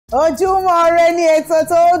Ojúmọ́ Ire ni ètò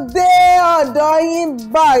tó dé ọ̀dọ̀ yín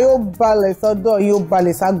báyìí ó balẹ̀ sọ́dọ̀ yín ó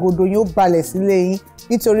balẹ̀ ságodo yín ó balẹ̀ sílé yín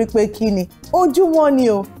nítorí pé kí ni ojúmọ́ ni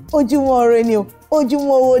o Ojúmọ́ Ire ni o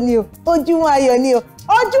ojúmọ́ owó ni o ojúmọ́ ayọ̀ ni o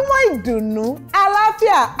ojúmọ́ ìdùnnú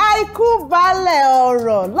àlàáfíà àìkú balẹ̀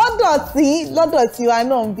ọ̀rọ̀ lọ́dọ̀ tiwa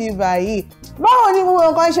náà ń bí báyìí báwo ni gbogbo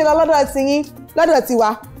nǹkan ṣe lọ lọ́dọ̀ tiyín lọ́dọ̀ tiwa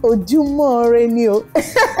Ojúmọ́ Ire ni o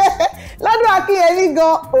lọ́dọ̀ Akínyẹmí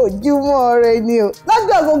gan Ojúmọ́ Ire ni o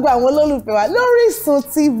lọ́dọ̀ gbogbo àwọn olólùfẹ́ wa lórísun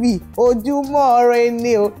TV Ojúmọ́ Ire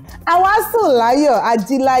ni o àwa sùn láyọ̀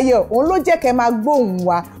ají láyọ̀ òun ló jẹ́ kẹ́ máa gbóhùn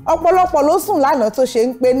wa ọ̀pọ̀lọpọ̀ ló sùn lánàá tó ṣe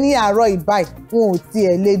ń pé ní àárọ̀ ìbáyìí wọn ò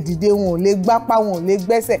tiẹ̀ lè dìde wọn ò lè gbápá wọn ò lè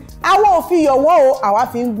gbẹ́sẹ̀ àwọn ò fi yọ̀wọ́ o àwa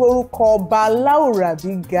fi ń gbórúkọ ọba aláwùrà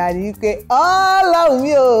bí ga ni pé Ọlọ́run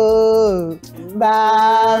mi ò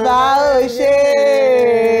bàbá ò ṣe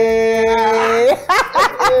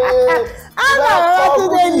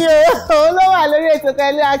Túndé ni o òun ló wà lórí ètò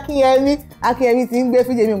kẹlẹ Akínyẹmí ti ń gbé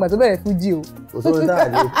fújì mi ìgbà tó bẹ̀rẹ̀ fújì o. òṣèré náà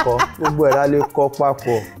lè kọ gbogbo ẹ̀ la lè kọ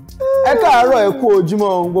papọ̀. ẹ káàárọ̀ ẹ kú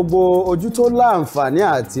ojúmọ́ gbogbo ojú tó láǹfààní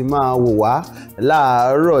àti máa wò wá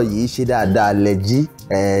láàárọ̀ yìí ṣe dáadáa lẹ́jí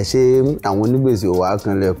ṣé àwọn onígbèsè ò wá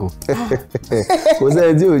kan lẹ́kùn kò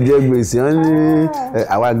sẹ́ni tí ò jẹ gbèsè wọn ní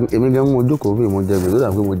àwa èmi gan mo jókòó bí mo jẹ gbèsè ó dà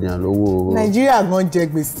pé mo jìyàn lówó. Nàìjíríà gan jẹ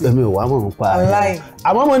gbèsè. èmi ò wá mọ̀ ń pa ẹ̀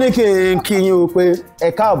àmọ́ mo ní kí yín o pé ẹ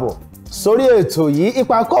káàbọ̀ sórí ètò yìí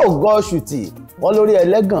ipa kọ́ ògọ́ ṣùtì wọ́n lórí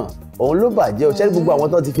ẹlẹ́gàn òun ló bàjẹ́ o ṣẹ́ni gbogbo àwọn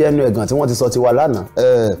tó ti fi ẹnu ẹ̀gàn tí wọ́n ti sọ tiwa lánàá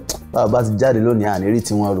bàbá ti jáde lónìí ànírí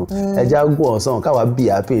tí wọ́n ro ẹja gún ọ̀sán káwa bí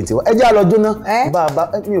àpè tiwọn ẹja lọ jóná bàbá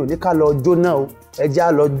mi ò ní ká lọ jóná o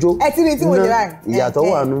ẹja lọ jó ẹ ti rí tí mo jẹ báyìí ìyàtọ̀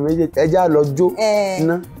wà nù méjèèjì ẹja lọ jó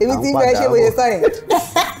ná èmi ti ń bẹ ṣe bóyá sọ yẹn.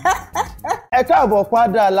 ẹ káàbọ̀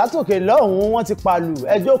padà látòkè lọ́hùn-ún wọ́n ti palu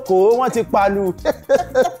ẹ jókòó wọ́n ti palu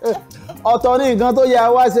ọ̀tọ̀ ní nǹkan tó yẹ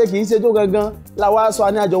wá ṣe kì í ṣe tó gangan làwa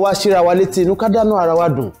sọ ní àjọ wa ṣíra wa létí inú ká dánú ara wa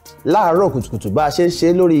dùn láàárọ̀ kùtùkùtù bá a ṣe ń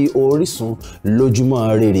ṣe lórí Orísun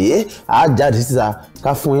lójúmọ́ rere á jáde síta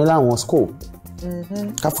ká fún yín láwọn scope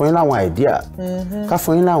ká fún yín láwọn idea ká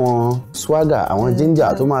fún yín láwọn swagger àwọn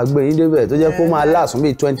ginger tó máa gbé yín débẹ̀ tó jẹ́ kó máa last fún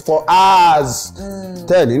bíi 24 hours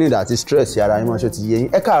tẹ́ẹ̀ní nídà àti stress ara yín mọ́ ṣó ti yé yín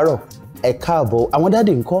ẹ káàárọ̀ ẹ káàbọ̀ àwọn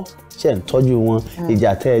dáàdì ńkọ́ ṣe ń tọ́jú wọn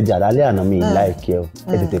ìjà tẹ́ ẹ jà lálẹ́ àná mi láìkẹ́ o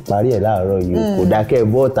ẹ tètè parí ẹ̀ láàárọ̀ yìí o kò dákẹ́ ẹ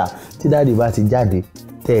bọ́ọ̀tà tí dáàdì bá ti jáde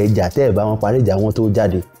tẹ́ ẹ jà tẹ́ ẹ bá wọn parí ìjà wọn tó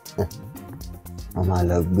jáde wọ́n máa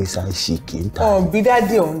lọ gbé sáìsì kì í ta. wọn bí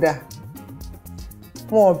dáàdì ọ̀hún dà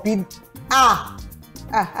wọn bí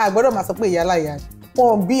àgbọ́dọ̀ máa sọ pé ìyá aláya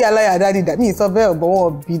wọn bí aláya dáàdì dà mí sọ bẹ́ẹ̀ ọ̀gbọ́n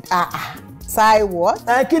wọn bí ṣáìwọ́.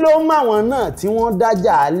 kí ló ń mọ àwọn náà tí wọ́n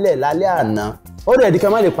dájà álẹ̀ lálẹ́ àná ó rẹ̀ díkẹ́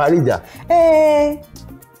má lè parí ìjà.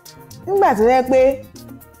 nígbà tó yẹ pé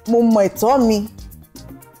mo mọ ẹ̀tọ́ mi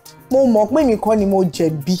mo mọ̀ pé mi kọ́ ni mo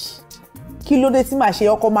jẹ̀bi kí ló dé tí màá ṣe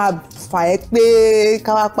ọkọ máa fà ẹ́ pé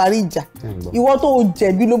ká wá parí ìjà ìwọ tó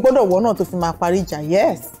jẹ̀bi ló gbọ́dọ̀ wọ náà tó fi máa parí ìjà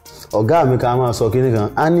yes. ọ̀gá mi kan máa sọ kíní kan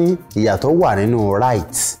á ní ìyàtọ̀ wà nínú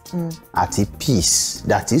right àti peace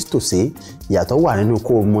that is to say ìyàtọ̀ wà nínú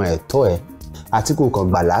kó o mọ ẹ̀tọ́ ẹ àti kó o kàn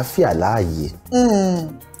gbà láàfíà láàyè.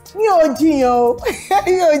 mi ò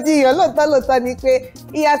jiyàn lóòótọ́ ni pé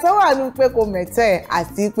ìyàtọ̀ wà nínú pé kò mẹ̀tọ́ ẹ̀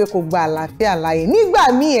àti pé kò gba àlàáfíà láàyè nígbà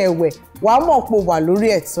míì ẹ̀wẹ̀ wàá mọ̀ pé wà lórí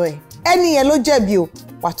ẹ̀tọ́ ẹ̀ ẹni yẹn ló jẹ̀bi o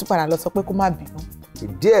wàá tún padà lọ sọ pé kó má bínú.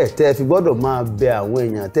 ìdí ẹ̀ tẹ́ ẹ fi gbọ́dọ̀ máa bẹ àwọn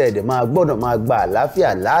èèyàn tẹ́ ẹ dẹ̀ máa gbọ́dọ̀ máa gba àlàáfíà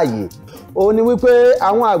láàyè ó ní wípé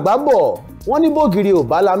àwọn àgbà bọ̀ wọ́n ní bògiri ò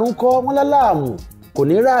bá lanú kọ́ wọ́n láláàmù kò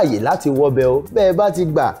ní ráàyè láti wọbẹ̀ o bẹ́ẹ̀ bá ti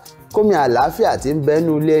gbà kómi àlàáfíà tí ń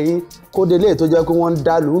bẹ́nu ilé yín kó délé tó jẹ́ pé wọ́n ń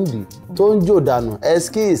dá lùndì tó ń jò dànù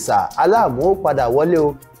ẹskíìsà aláàmú ó padà wọlé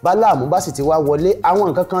o báláàmú bá sì ti wá wọlé àwọn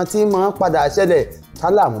nǹkan kan tí máa ń padà ṣẹlẹ̀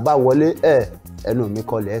táláàmú bá wọlé ẹnu mi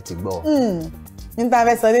kọlẹ̀ ẹ ti gbọ́. níta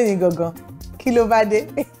fẹ́ sọ lẹ́yìn gangan kí ló bá dé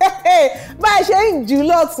bá a ṣe ń jù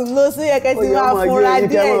lọ́tún ló sí ẹ̀kẹ́ tí máa fúnra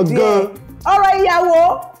díẹ̀díẹ̀ ọ̀rọ̀ ìyàwó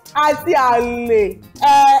àti àlè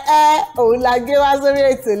òun la gé wá sórí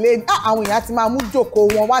ètò lẹ́nu àwọn èèyàn ti máa mú jòkó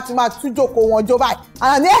wọn wá ti máa tú jòkó wọn jó báyìí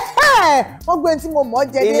àwọn ní wọ́n gbé tí mo mọ̀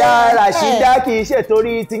jẹ́ dé. ìyá Ràṣídá kì í ṣe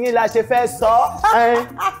torí tiyín la ṣe fẹ́ sọ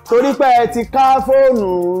torí pé ẹ ti ká fóònù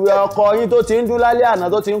ọkọ yín tó ti ń dún lálẹ́ àná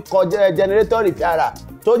tó ti ń kọ jẹnẹrétọ̀ rìpíàrà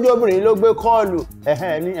tójú obìnrin ló gbé kọ́ọ̀lù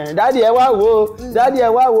dádì ẹ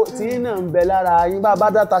wá wò tí náà ń bẹ lára yín bá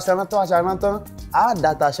dáta ṣaran tán á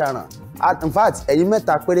dáta ṣaran in fact ẹ̀yin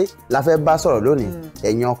mẹ́ta péré la fẹ́ bá sọ̀rọ̀ lónìí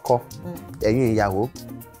ẹ̀yin ọkọ ẹ̀yin ìyàwó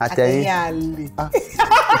àtẹ̀yin àlè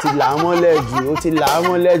ó ti là á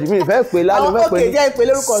mọ́lẹ̀ jù mi ìfẹ́ pé lálẹ́ fẹ́ pé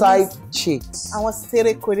side chicks àwọn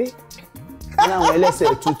sérékòrè ní àwọn ẹlẹ́sẹ̀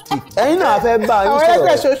toothpick ẹ̀yin náà fẹ́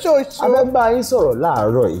bá yín sọ̀rọ̀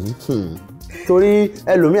láàárọ̀ yìí torí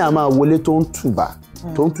ẹlòmíà máa wọlé tó ń tùbà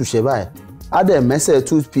tó ń tùṣẹ́ báyìí á dẹ̀ mẹ́sẹ̀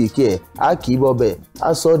toothpick ẹ̀ á kì í bọ́bẹ̀ á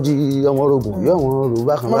sọ di ọmọ orogun yóò wọn ro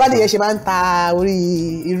bákan. mo bá dìyẹ ṣe máa ń ta orí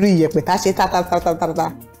irú iyẹ̀pẹ̀ tá ṣe ta.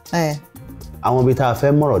 àwọn ibi tá a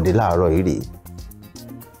fẹ́ mọ̀rọ̀ dé láàárọ̀ yìí rèé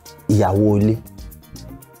ìyàwó ilé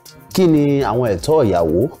kí ni àwọn ẹ̀tọ́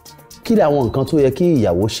ìyàwó kí ni àwọn nǹkan tó yẹ kí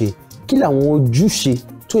ìyàwó ṣe kí ni àwọn ojúṣe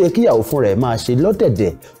tó yẹ kí ìyàwó fúnra ẹ̀ máa ṣe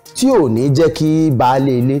lọ́dẹ̀dẹ̀ tí ò ní jẹ́ kí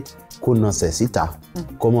baálé ilé kó nasẹ̀ síta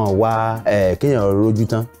kó máa wá kéèyàn rojú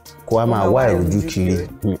tán kó wá máa wá ìrojú kiri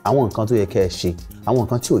àwọn nǹkan tó yẹ kẹ́ ẹ ṣe àwọn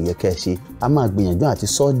nǹkan tí ò yẹ kẹ́ ẹ ṣe a máa gbìyànjú àti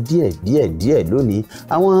sọ díẹ̀ lónìí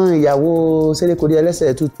àwọn ìyàwó sẹ́lẹ̀kọ́dé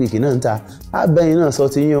ẹlẹ́sẹ̀ toothpick náà ń ta abẹ́yìn náà sọ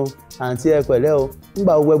ti yín o àǹtí ẹ pẹ̀lẹ́ o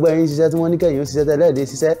nígbà gbogbo ẹgbẹ́ yín ṣiṣẹ́ tí wọ́n ní kẹ́yìn ó ṣiṣẹ́ tẹ́lẹ̀dẹ́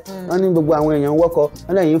ṣiṣẹ́ wọ́n ní gbogbo àwọn èèyàn wọ́kọ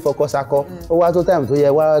wọ́n lẹ́yìn fọkọ sakọ ó wá tó táìmù tó yẹ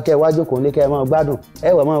kẹ́ wá jókòó nílé kẹ́ ẹ máa gbádùn ẹ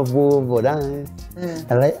wà máa bo bọ̀dá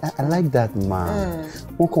I like that man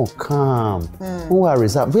wọ́n kàn calm wọ́n wà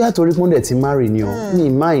reserve bóyá torí pọ́n dẹ̀ ti marry ni o ní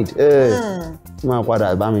mind máa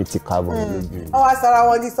padà bá mi ti káàbọ̀ lójú. wọ́n wá sara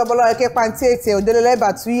wọn di sọ́bọ́lọ́ ẹ̀kẹ́ pàǹtí ètè òdélélẹ́bà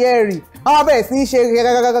tún yẹ̀rì wọ́n bẹ̀rẹ̀ sí í ṣe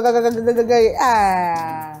gẹ́gẹ́gẹ́gẹ́gẹ́gẹ́gẹ́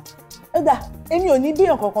ẹ̀dá èmi ò ní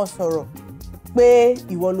bíyàn kankan sọ̀rọ̀ pé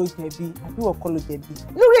ìwọ ló jẹ̀bi àbí ìwọ kọ́ ló jẹ̀bi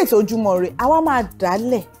lórí ètò Ojúmọ́ Ire àwa máa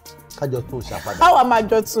dálẹ̀ kájọ tún ṣàpadà àwa máa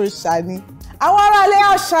jọ tún ṣà ni àwọn aráalé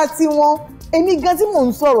àṣà tiwọn èmi gan tí mò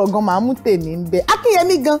ń sọ̀rọ̀ gan máa mú tèmi ń bẹ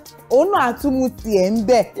Akínyẹmí gan òun náà àtúmú tiẹ̀ ń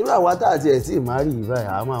bẹ. irú àwa tá àti ẹ̀ tí ì máa rí ìbáyà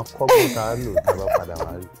a máa kọ́ bó ta lò tá a bá padà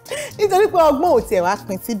wá rí. nítorí pé ọgbọ́n ò tiẹ̀ wá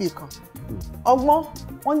pin síbì kan ọgbọ́n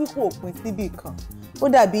wọ́n ní kó pin síbì kan ó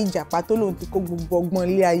dàbí ìjàpá tó lóun ti kó gbogbo ọgbọ́n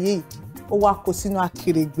ilé ayé yìí ó wá kó sínú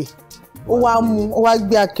akèrègbè ó wá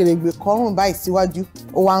gbé akèrègbè kọrùn báyìí síwájú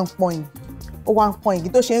ó wá ń pọ́n igi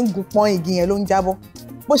tó ṣe ń gun pọ́n igi yẹn ló ń jábọ́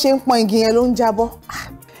bó ṣe ń pọ́n igi yẹn ló ń jábọ́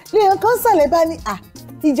lèèyàn kan sàlẹ̀ bá ní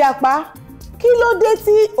ìjàpá kí ló dé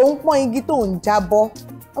tí òun pọ́n igi tó ń jábọ́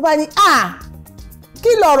wọ́n bá ní kí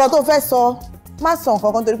lọ̀rọ̀ tó fẹ́ sọ má sọ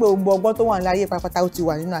nǹkan kan torí pé gbogbo ọgbọ́n tó wà ní ayé pátápátá ó ti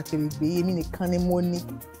wà nínú akèrègbè èmi nìkan ni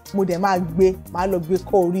mo dẹ̀ máa lọ gbé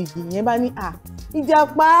kọ́ orí igi yẹn bá ní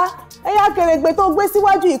ìjàpá ẹ̀yà akèrègbè tó gbé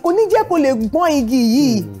síwájú yìí kò ní jẹ́ kó lè gbọ́n igi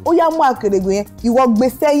yìí ó yá mú akèrègbè yẹn ìwọ gbé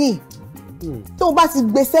sẹ́yìn tó o bá ti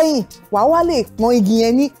gbé sẹ́yìn wàá wá lè pọ́n igi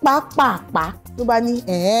yẹn ní pápápá ló bá ní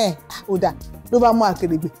ó dà ló bá mú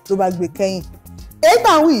akèrègbè ló bá gbé kẹ́yìn èyí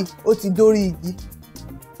tàn wí ó ti dórí igi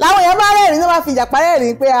láwọn èèyàn bá rẹ́rìn-ín ló bá fi ìjàpá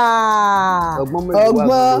rẹ́rìn-ín pé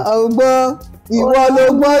ọgbọ́n ìwọ ló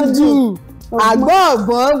gbọ́n jù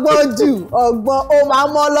ọgbọ́n jù ọgbọ́n ó máa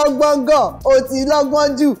mọ́ lọ́gbọ́n gàn ó ti lọ́gbọ́n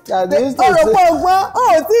jù ó rò pé ọgbọ́n ó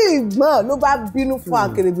tí ì gbọ́n ló bá bínú fún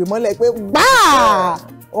akèrègbè mọ́lẹ̀ pé gbáà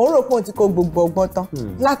òun rò pé òun ti kó gbogbo ọgbọ́n tán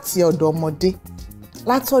láti ọ̀dọ̀ ọmọdé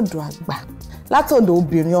látọ̀dọ̀ àgbà látọ̀dọ̀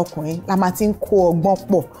obìnrin ọkùnrin la máa ti ń kó ọgbọ́n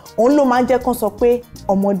pọ̀ òun ló máa ń jẹ́ kán sọ pé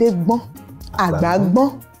ọmọdé gbọ́n àgbà gbọ́n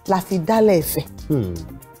la fi dálẹ̀ ẹ̀fẹ̀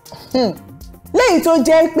lẹ́yìn tó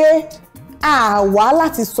jẹ́ pé àwa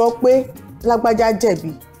láti sọ pé lágbájá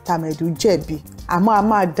jẹ̀bi tàmẹ̀dù jẹ̀bi àmọ́ a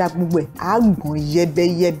máa da gbogbo ẹ̀ àgbọ̀n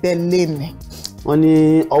yẹ́bẹ́yẹ́bẹ́ lẹ́nu. wọ́n ní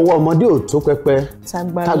ọwọ́ ọmọdé ò tó pẹpẹ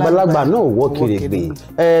tàgbàlagbà náà ò wọ́ kèrègbè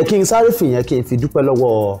kí n sáré fìyẹn kí n fi dúpẹ́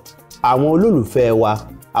lọ́wọ́ àwọn olólùfẹ́ wa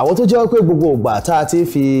àwọn tó jẹ́ pé gbogbo ìgbà tá a ti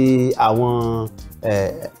fi àwọn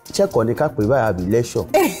ṣẹ́kọ̀ọ́ ní ká pè báyà bí lẹ́ṣọ̀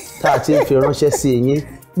tá a ti fi ránṣẹ́ sí yín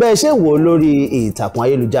bẹ́ẹ̀ ṣe wò lórí ìtàkùn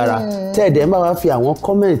ayélujára tẹ́ẹ̀dẹ̀ ń bá wa fi àwọn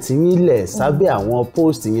kọ́mẹ̀ntì yín lẹ̀ sábẹ́ àwọn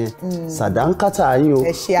post yẹn sàdánkátà yín o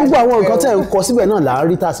gbogbo àwọn nǹkan tẹ́ ń kọ síbẹ̀ náà là ń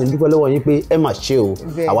rí tá a sì ń dúpẹ́ lọ́wọ́ yín pé ẹ mà ṣe o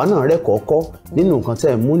àwa náà rẹ̀ kọ́kọ́ nínú nǹkan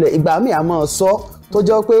tẹ́ ń múlẹ̀ ìgbà míì a máa sọ tó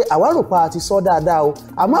jẹ́ pé àwa rò pa àti sọ dáadáa o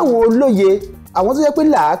àmọ́ àwọn olóye àwọn tó jẹ́ pé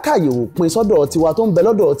làákàyè òpin sọ́dọ̀ tiwa tó ń bẹ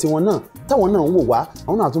lọ́dọ̀ tiwọn náà táwọn náà ń wò wá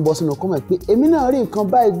àwọn náà tún bọ́ sínú comment pé èmi náà rí nǹkan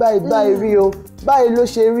báyìí rí o báyìí ló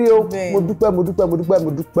ṣe rí o mo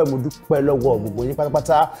dúpẹ́ lọ́wọ́ gbogbo yín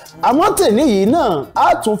pátápátá àmọ́ tèmi yìí náà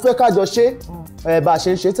á tún fẹ́ kájọ ṣe bá a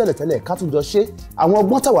ṣe ń ṣe tẹ́lẹ̀tẹ́lẹ̀ ká tún jọ ṣe àwọn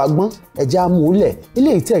ọgbọ́n táwa gbọ́n ẹ̀jẹ̀ amúlẹ̀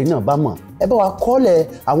ilé ìtẹ́yìn náà bá mọ̀ ẹ bá wa kọ́lẹ̀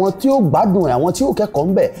àwọn tí ó gbádùn ẹ̀ àwọn tí ó kẹ́kọ̀ọ́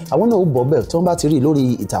ń bẹ̀ àwọn náà ó bọ̀ bẹ̀ tí wọ́n bá ti rí lórí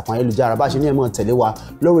ìtàkùn ayélujára bá a ṣe ní ẹ máa tẹ̀lé wa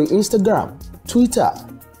lórí Instagram, Twitter,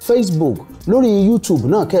 Facebook, lórí YouTube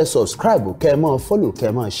náà kẹ́ ẹ subscribe kẹ́ ẹ máa follow kẹ́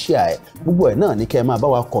ẹ máa share ẹ̀ gbogbo ẹ̀ náà ní kẹ́ ẹ máa bá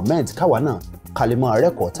wa comment káwa náà kalimọ̀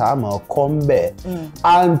rẹ́kọ̀ọ́ tá a máa kọ́ ń bẹ̀.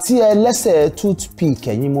 àǹtí ẹlẹ́sẹ̀ toothpick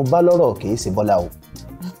ẹ̀yin mo bá lọ́rọ̀ kì í ṣe Bọ́lá o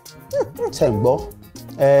ṣe ń gbọ́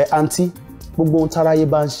àǹtí gbogbo ohun táráyé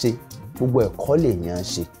bá ń ṣe gbogbo ẹ̀kọ́ lè yàn án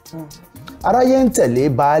ṣe aráyé ń tẹ̀lé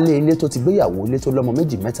baálé ilé tó ti gbéyàwó ilé tó lọ́mọ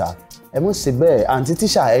méjì mẹ́ta ẹ mọ̀ sí bẹ́ẹ̀ àǹtí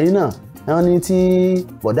tíṣà ẹ̀yin náà wọ́n ní tí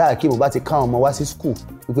bọ̀dá Akeem bá ti ká ọmọ wá sí skul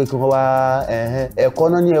wípé kí wọ́n wá ẹ̀kọ́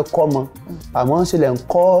náà ní ẹ̀kọ́ mọ́ àmọ́ ṣe lẹ̀ ń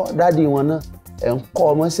kọ́ dádì wọn náà ẹ̀ ń kọ́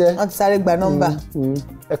ọmọ ṣẹ́. wọ́n ti sáré gba nọ́mbà.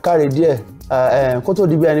 ẹ káre díẹ̀ kó tó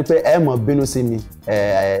di bí ẹni pé ẹ mọ̀ bínú sí mi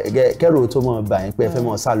kẹ́rù tó mọ̀ bà yín pé ẹ fẹ́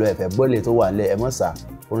mọ̀ sálọ ẹ̀fẹ̀ bọ́ọ̀lì tó wà nílẹ̀ ẹ mọ̀ sá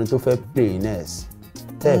orin tó fẹ́ play nurse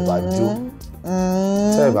tẹ́ ẹ̀ bá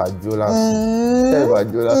jó lásán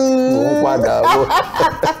mò ń padà bọ̀.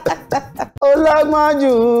 Ọlọ́gbọ́n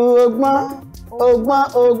jù ọgbọ́n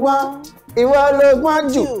ìwọ lọ́gbọ́n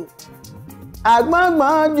jù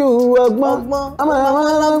àgbọ̀ngbọ̀n jù ọgbọ́n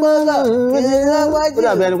ó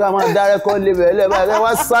dàbí ẹni pé a máa dá rẹ́kọ́ lébẹ̀ ẹlẹ́bàá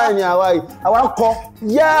wá sáyìn àwa kọ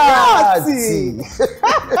yáàtì.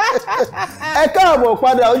 Ẹ káàbọ̀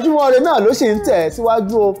padà Ojúmọ́ Ire náà ló ṣì ń tẹ̀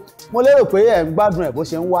síwájú o. Mo lérò pé ẹ̀ ń gbádùn ẹ̀ bó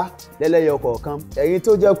ṣe ń wá lẹ́lẹ́yọ kọ̀ọ̀kan ẹ̀yin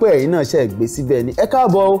tó jẹ́ pé ẹ̀yin náà ṣe gbé síbẹ̀ ni ẹ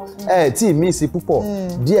káàbọ̀ ẹ̀ tí ì míìsì púpọ̀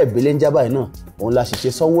díẹ̀ bèlè ń jábàá náà òun la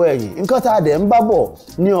ṣiṣẹ́ sọ́wọ́ ẹ̀yìn nǹkan tá a dẹ̀ ń bá bọ̀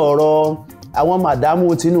ní ọ̀rọ̀ àwọn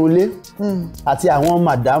màdámù tinú ilé àti àwọn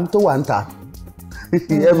màdámù tó wà ń ta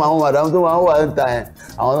ẹ mọ àwọn màdámù tó máa ń wà ń ta yẹn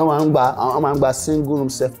àwọn tó máa ń gba single room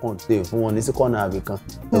self contained fún wọn ní sí kọ́nà àbí kan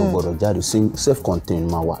ẹ ò gbọ́dọ̀ jáde self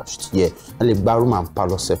contained máa wà yẹ ẹ lè gba room and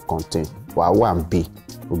parlour self contained wàá wà ń bè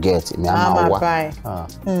o get mi a máa wá.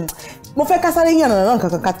 Mo fẹ́ ká sáré yànnà náà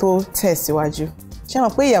kankan ká tó tẹ̀ síwájú ṣé mọ̀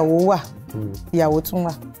pé ìyàwó wà ìyàwó tún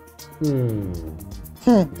wà.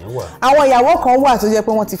 Àwọn ìyàwó kan wà tó jẹ́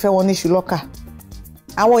pé wọ́n ti fẹ́ wọn ní ṣùlọ́kà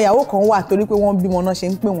àwọn ìyàwó kan wà torí pé wọ́n bímọ náà ṣe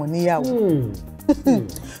ń pè wọ́n níyàwó.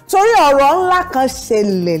 Torí ọ̀rọ̀ ńlá kan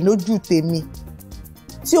ṣẹlẹ̀ lójú tèmi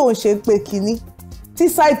tí òun ṣe pé kinní tí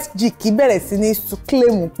site gk bẹ̀rẹ̀ sí ní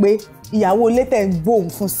claim pé ìyàwó ilé tẹ̀ ń gbóhùn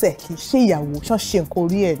fún sẹ̀ kì í ṣe ìyàwó ṣán ṣe nǹkan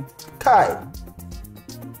orí ẹ̀ ni. Káì.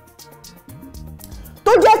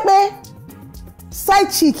 Tó jẹ́ pé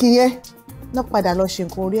side chick yẹn náà padà lọ ṣe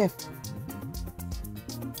nǹkan orí ẹ̀ fún.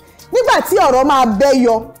 Nígbà tí ọ̀rọ̀ máa bẹ́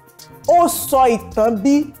yọ ó sọ ìtàn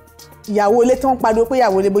bí ìyàwó ilé tí wọ́n pariwo pé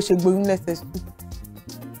ìyàwó ilé bó ṣe gboyún lẹ́sẹ̀ sí.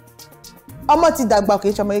 Ọmọ ti dàgbà kì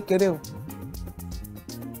í ṣe ọmọ kékeré o.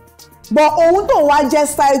 But òun tó wá jẹ́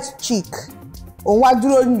side chick òun wá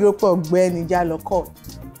dúró nídúró pé ọ̀gbẹ́ni já lọ court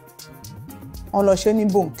wọ́n lọ ṣe ní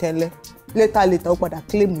bòńkẹ́lẹ́ létà ó padà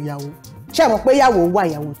claim ìyàwó ṣé mọ̀ pé ìyàwó wà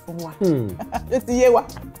ìyàwó tún wà ó ti yé wa.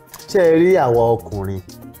 Ṣé ẹ rí àwa ọkùnrin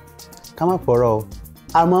ká má pọ̀rọ̀ o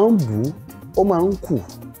a máa ń bù ú ó máa ń kù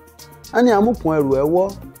á ní amúkùn ẹrù ẹ wọ́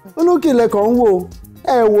olókìlẹ̀ kan ń wò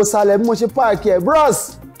ẹ wò sàlẹ̀ bí mo ṣe páàkì ẹ̀ bros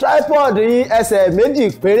tripod yín ẹsẹ̀ méjì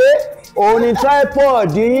péré òun ni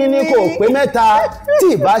tripod yín ní kò pé mẹ́ta tí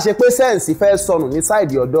ìbá ṣe pé sẹ́ǹsì fẹ́ sọnù ní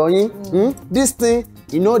sáìdì ọ̀dọ̀ yín this thing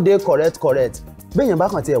e no dey correct béèyàn bá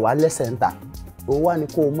kàn tiẹ̀ wá lẹ́sẹ̀ ń tà ó wá ní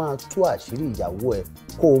kó o máa tú àṣírí ìyàwó ẹ̀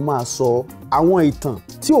kó o máa sọ àwọn ìtàn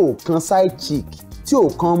tí ò kan side chick tí ò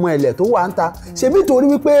kan ọmọ ẹlẹ̀ tó wà ń ta ṣebí torí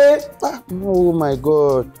wípé oh my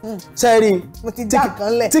god sẹ́rí mo ti dá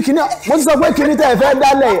kan lẹ̀ tí kìíní mo ti sọ pé kìíní tẹ́ ẹ fẹ́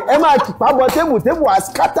dálẹ̀ ẹ máa kìpá bọ tébù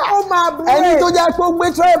àsìkátà ẹni tó jẹ́ pé ó gbé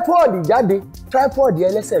tripod jáde tripod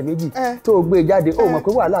ẹlẹ́sẹ̀ méjì tó gbé jáde ó mọ̀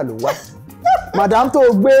pé wàhálà ló wá madam tó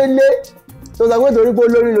gbé lé tó sọ pé torí pé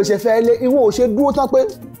olórí ló ṣe fẹ́ lé ìwọ ò ṣe dúró tán pé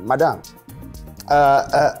madam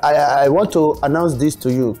I want to announce this to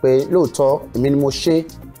you pé lóòótọ́ èmi ni mo ṣe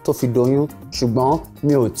tó fi doyún ṣùgbọ́n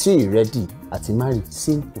mi ò tí ì rẹ́dì àti marry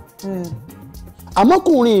simple.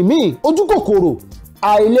 Àmọ́kùnrin mi ojú kòkòrò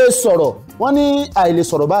àìlè sọ̀rọ̀ wọ́n ní àìlè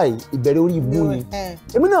sọ̀rọ̀ báyìí ìbẹ̀rẹ̀ orí ibú ni.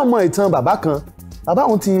 Èmi náà mọ ìtàn bàbá kan bàbá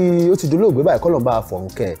òun ó ti dolóògbé báyìí kọ́lọ̀ bá a fọ̀rùn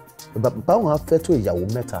kẹ́ ẹ̀ bàbá òun á fẹ́ tó ìyàwó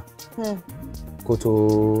 3 kó tó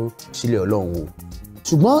sílé Ọlọ́run o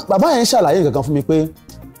ṣùgbọ́n bàbá yẹn ṣàlàyé nǹkan kan fún mi pé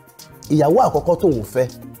ìyàwó àkọ́kọ́ tóun fẹ́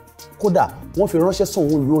kódà wọ́n fi ránṣẹ́ sóun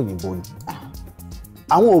ìlú òyìnbó ni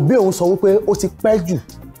àwọn òbí òun sọ wípé ó ti pẹ́ jù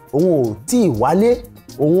òun ò tí ì wálé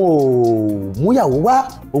òun ò múyàwó wá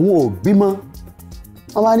òun ò bímọ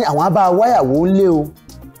wọ́n wá ní àwọn abá wáyàwó lé o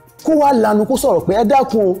kó wá lanu kó sọ̀rọ̀ pé ẹ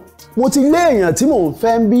dákun o mo ti lé èèyàn tí mò ń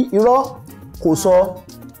fẹ́ ń bí irọ́ kò sọ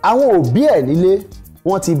àwọn òbí ẹ̀ nílé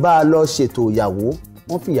wọ́n ti bá a lọ ṣètò ìyàwó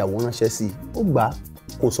wọ́n fi ìyàwó ránṣẹ́ sí i ó gbà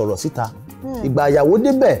kò sọ̀rọ̀ síta ìgbà ìyàwó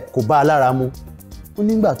débẹ̀ kò bá a lára mu ó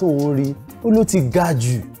nígbà tó ń rí ó ló ti ga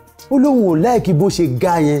jù ó lóun ò láìkí bó ṣe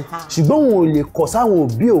ga yẹn ṣùgbọ́n òun ò lè kọ̀ sáwọn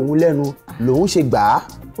òbí òun lẹ́nu lòun ṣe gbà á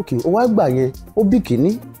òkè ó wá gbà yẹn ó bí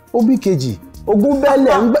kìíní ó bí kejì ogún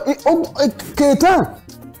bẹ́lẹ̀ ń gbẹ́ kẹtàn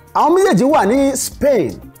àwọn méjèèjì wà ní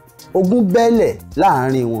Spain ogún bẹ́lẹ̀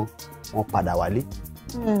láàárín wọn wọ́n padà wálé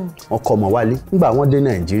wọ́n kọ́ ọmọ wálé nígbà wọ́n dé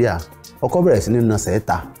Nàìjíríà ọkọ bẹ̀rẹ̀ sí ní nasẹ̀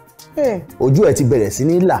ta ojú ẹ̀ ti bẹ̀rẹ̀ sí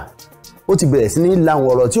ní là ó ti bẹ̀rẹ̀ sí ní láwọn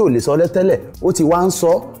ọ̀rọ̀ tí ò lè sọ lẹ́tẹ́lẹ̀ ó ti wá ń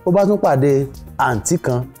sọ ó bá tún pàdé àǹtí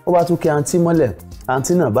kan ó bá tún kí àǹtí mọ́lẹ̀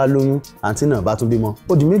àǹtí náà bá lóyún àǹtí náà bá tún bímọ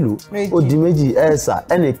ó di mélòó ó di méjì ẹ̀ẹ́sà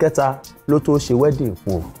ẹnì kẹta ló tó ṣe wedding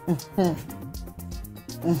fún o.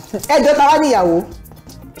 ẹjọ́ ta wá níyàwó.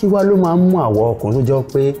 kí wá ló máa ń mú àwọ̀ ọkùnrin jọ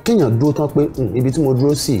pé kéèyàn dúró tán pé ibi tí mo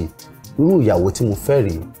dúró sí irú ìyàwó tí mo fẹ́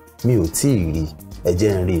rèé mi ò tí ì rí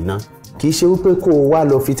ẹ̀jẹ̀ ń rí iná kì í ṣe wípé kó o wá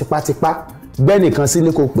lọ fi tipátipá gbẹ́nìkan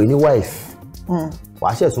sílé kó pè ní wife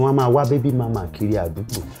wàá ṣẹ̀sùn wọn máa wá bébí mama kiri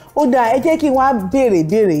àdúgbò. ó dáa ẹ jẹ́ kí n wá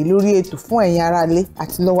béèrè lórí ètò fún ẹ̀yin aráalé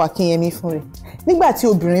àti lọ́wọ́ Akínyẹmí fún rẹ̀ nígbà tí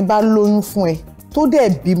obìnrin bá lóyún fún ẹ tó dẹ̀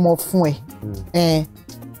bímọ fún ẹ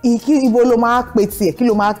ibo ló máa pe tiẹ̀ kí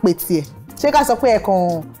ló máa pe tiẹ̀ ṣé ká sọ pé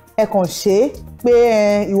ẹ̀kàn ṣe é pé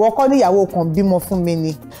ìwọ kọ́ níyàwó kan bímọ fún mi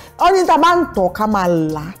ni ó ní tá a bá ń tọ̀ ká máa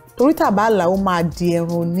là á torí tá a bá là ó máa di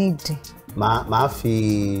ẹran onídìí. màá fi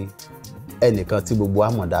ẹnìkan tí gbogbo wa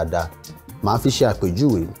mọ̀ dáadáa màá fi ṣe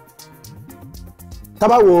àpèjúwe tá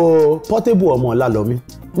bá wo Portable ọmọ Ọlálọ́mí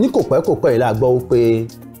ní kò pẹ́ yìí la gbọ́ pé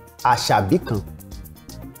àṣàbí kan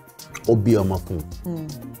ó bí ọmọ fún un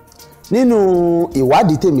nínú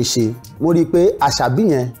ìwádìí tèmi ṣe mo rí i pé àṣàbí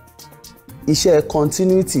yẹn iṣẹ́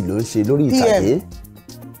continuity ló ń ṣe lórí ìtàgé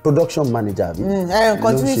production manager bí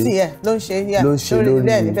continuity ló ń ṣe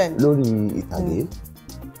lórí ìtàgé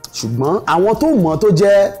ṣùgbọ́n àwọn tó mọ̀ tó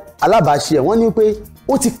jẹ́ alábàáṣe ẹ̀ wọ́n ní pé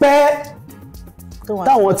ó ti pẹ́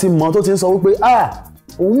táwọn ti mọ̀ tó ti ń sọ wípé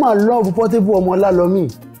òun máa lọ́ọ̀bù Portable ọmọ Ọlálọ́mí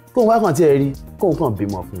kóun wá kàn tí ẹ rí kóun kàn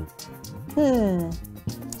bímọ fún un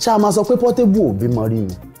ṣá máa sọ pé Portable ò bímọ rí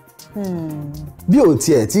ni bí ò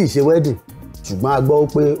tiẹ̀ tí ì ṣe wedding ṣùgbọ́n a gbọ́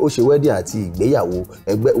pé ó ṣe wedding àti ìgbéyàwó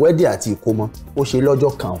wedding àti ìkómọ ó ṣe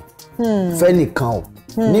lọ́jọ́ kan fẹ́nìkan o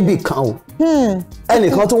níbì kan o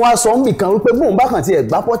ẹnìkan tó wá sọ níbì kan wípé bóun bá kàn tiẹ̀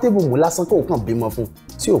gbá Portable mú lásán kóun kàn bímọ fún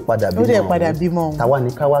tí ò padà bímọ ọ̀hún táwa ní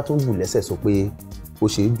káwá tó ń bù lẹ́sẹ̀ sọ pé ó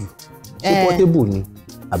ṣe é jù ṣé Portable ni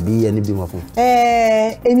àbí ẹni bímọ fún.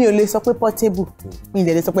 èmi ò lè sọ pé Portable mi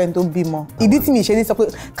ì lè sọ pé ẹni tó bímọ ìdí tí mi ṣe ní sọ pé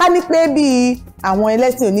ká ní pé bíi àwọn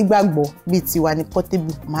ẹlẹ́sìn onígbàgbọ́ bíi tiwa ni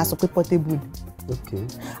Portable máa sọ pé Portable ni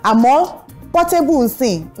àmọ́ Portable ń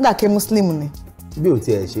sìn nígbà kí Muslim ni. bí o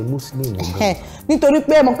tiẹ̀ ṣe Muslim gan. nítorí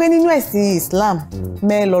pé ẹ mọ̀ pé nínú ẹ̀sìn Islam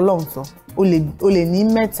mẹ́ẹ̀ lọ́lọ́run sọ o lè ní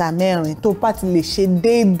mẹ́ta mẹ́rin tó bá ti lè ṣe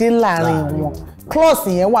déédéé láàrin wọn clause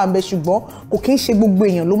yẹn wà ń bẹ ṣùgbọ́n kò kí ń ṣe gbogbo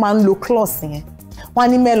èèyàn ló máa ń lo clause yẹn wọ́n á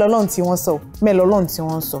ní mẹ́lọ́lọ́run tí wọ́n sọ mẹ́lọ́lọ́run tí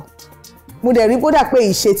wọ́n sọ mo dẹ̀ rí bódà pé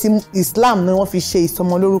ìṣe ti Islam ni wọ́n fi ṣe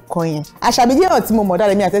ìsọmọ lórúkọ yẹn Àṣàbí jẹ́ ọ̀rọ̀ tí mo mọ̀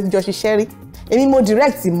dáadáa mi àtẹ́tíjọ́ ṣiṣẹ́ rí èmi mo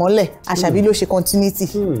direct mọ́lẹ̀ Àṣàbí ló ṣe continuity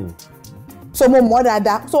so mo mọ̀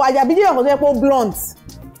dáadáa so Àṣàbí jẹ́ ọ̀kan tó yẹ pé ó blunt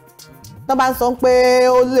tó bá ń sọ pé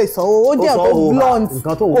ó lè sọ ó jẹ́ ọ̀kan tó blunt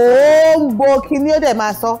ó ń bo kíní ó dẹ̀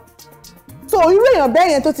máa sọ so irú èèyàn bẹ́ẹ̀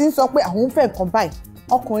yẹn tó ti ń sọ pé àwọn ń fẹ́ nǹkan báyìí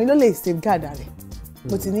ọkùnrin ló lè safeguard rẹ̀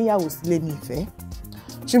mo ti níyàwó sílé mi ìfẹ́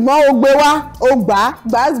ṣùgbọ́n ó gbé wá ó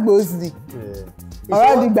gbàásgbòsì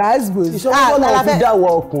ọ̀rọ̀ di gbàásgbòsì. ìṣòro náà fi dáwọ́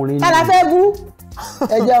ọkùnrin ni tàlà fẹ́ bú.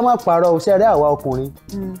 ẹ jẹ́ á má parọ́ ṣẹ́rẹ́ àwa ọkùnrin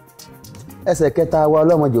ẹsẹ̀ kẹta wa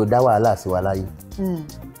ọlọ́mọdé ò dá wàhálà sí wa láyé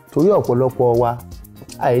torí ọ̀pọ̀lọpọ̀ wa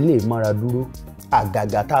àì lè mọ́ra dúró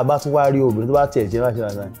àgàgà tá a bá tún wá rí obìnrin tó bá tiẹ̀ ṣe wá ṣe wá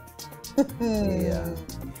sáyẹn.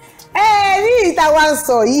 ní ìta wa ń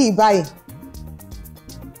sọ yìí báyìí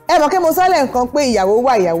ẹ mọ̀ kí mo sọ lẹ́ǹkan pé ìyàwó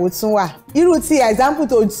wà ìyàwó tún wà irú ti example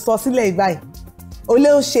tó sọ sílẹ̀ báyìí o lè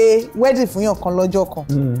ṣe wedding fún yàn kan lọ́jọ́ kan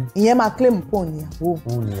ìyẹn máa claim pé òun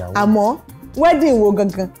níyàwó àmọ́ wedding wo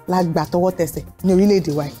gangan la gbà tọwọ́ tẹsẹ̀ ní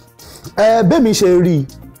orílẹ̀-èdè wa yìí. bẹ́ẹ̀ mi ṣe rí i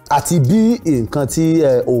àti bí nǹkan tí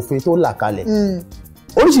òfin tó là kalẹ̀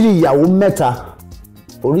oríṣiríṣi ìyàwó mẹ́ta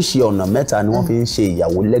oríṣi ọ̀nà mẹ́ta ni wọ́n fi ń ṣe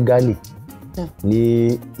ìyàwó legally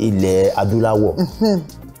ní ilẹ̀ adúláwọ̀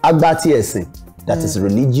àgbà ti ẹ̀sìn that is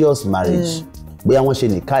religious marriage bóyá wọ́n ṣe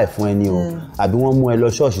nìka ẹ̀ fún ẹni o àbí wọ́n mú ẹ lọ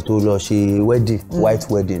ṣọ́ọ̀ṣì tó lọ ṣe wedding white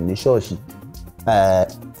wedding ní ṣọ́ọ̀ṣì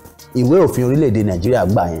ìwé òfin orílẹ̀-èdè Nàìjíríà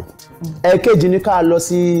gbà yẹn ẹ̀ẹ̀kejì ni ká lọ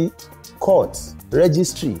sí court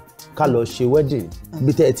registry ká lọ ṣe wedding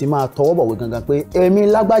bí tẹ́ ẹ ti máa tọwọ́ bọ̀wé gangan pé èmi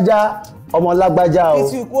lágbájá ọmọ lágbájá o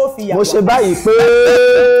mo ṣe báyìí pé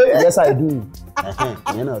yes I do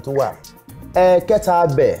ìyẹn náà tún wà ẹ̀ẹ̀kẹta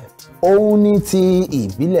bẹ̀ òun ní ti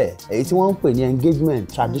ìbílẹ̀ èyí tí wọ́n ń pè ní engagement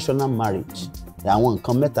traditional marriage àwọn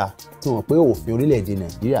nǹkan mẹ́ta tí wọ́n pé òfin orílẹ̀-èdè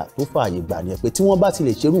Nàìjíríà tó fààyè gbà ní ẹ pé tí wọ́n bá ti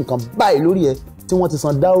lè ṣerú nǹkan báyìí lórí ẹ tí wọ́n ti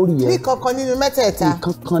san dáórì ẹ. ní kankan nínú mẹ́tẹ̀ẹ̀ta. ní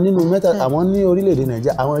kankan nínú mẹ́tẹ̀ẹ̀ta àwọn ní orílẹ̀-èdè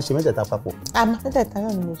Nàìjíríà àwọn ṣe mẹ́tẹ̀ẹ̀ta papọ̀. àmọ́ mẹ́tẹ̀ẹ̀ta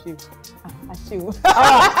náà ni mo ṣe àṣewò.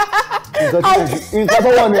 nǹkan tó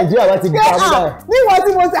wọ Nàìjíríà bá ti gbà mú báyìí. níwọ̀n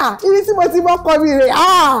tí mo ibi tí mo ti mọ́ kọ́ mi rè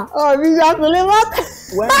ọ̀mí ṣàkùnlé mọ́.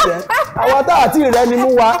 wẹ́ńdẹ̀ àwọn tá àti rẹ ni mú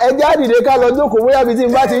wa ẹjẹ́ àdìdẹ ká lọ jókòó bóyá ibi tí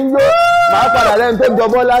n bá ti ń gbó màá padà lẹ́nu tó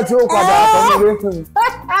jọbọ́ láti ó padà àtọ́mọ́lé fún mi.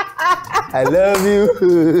 I love you.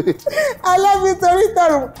 I love you torí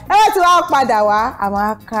tọrùn ẹ tí wàá padà wá àwọn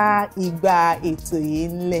aka ìgbà ètò yìí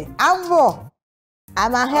ńlẹ̀ à ń bọ̀.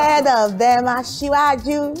 I'm ahead of them,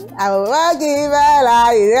 aṣíwájú. Àwòrán kì í bá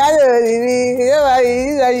la ìrẹ́lẹ̀ òrìrì yóò wá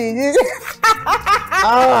yìí.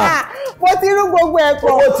 Mo ti rú gbogbo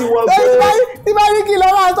ẹ̀kọ́. Owó ti wọ pé. Tí bá ní kí lọ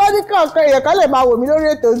máa sọ ní kọ̀ọ̀kan èèyàn kan lè máa wò mí lórí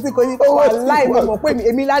ètò tí kò ní kó wà láì mọ̀ pé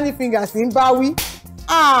èmi Lani Fingers ń bá wí.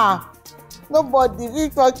 Nobody rí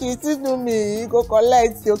tọ́kì sínú mi kò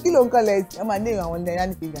collect o. Kí ló ń collect? Ẹ máa ní ìrànwọ́ ní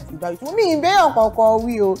Lani Fingers ń bá wí. Ṣùgbọ́n mi ìbéèyàn kankan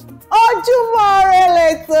wí o. Ojúmọ́ Ire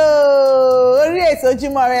lẹ́tọ̀. Orí ètò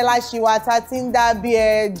Ojúmọ́ Ire la ṣì wà tá ti ń dá bí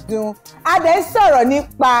ẹdun. A dẹ̀ sọ̀rọ̀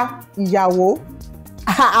nípa ìyàwó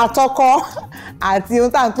àtọkọ àti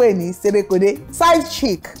ohun tá à ń pè ní ṣerékodé side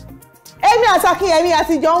chick. Èmi àti Akínyẹmí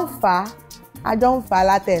àtijọ́ ń fà á jọ ń fà á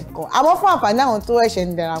látẹ̀kọ́ àmọ́ fún àǹfààní àwọn tó ẹ̀ṣẹ̀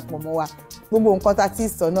ń darapọ̀ mọ́ wa gbogbo nǹkan tá a ti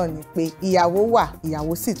sọ náà ni pé ìyàwó wà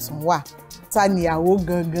ìyàwó sì tún wà ta níyàwó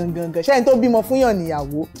gangan ṣẹ́ni tó bímọ fúnyàn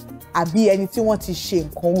níyàwó àbí ẹni tí wọ́n ti ṣe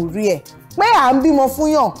nǹkan orí ẹ̀ pé à ń bímọ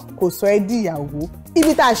fúnyàn kò sọ ẹ́ di ìyàwó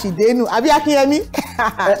ibi tá a sì dénú àbí Akínyẹmí.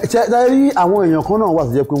 ṣe rí àwọn èèyàn kan náà wà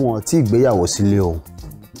tó jẹ́ pé wọn ò tí ì gbéyàwó sílé o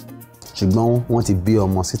ṣùgbọ́n wọ́n ti bí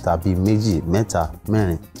ọmọ síta bíi 2, 3,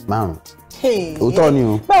 4, 5. Òótọ́ ni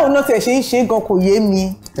o. Báwo náà tiẹ̀ ṣe ń ṣe gan kò yé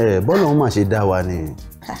mi. Bọ́ọ̀lù wọn máa ṣe dá wa ni.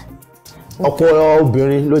 Ọ̀pọ̀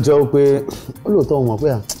obìnrin ló jẹ́ pé ó lóòótọ́ wọn pé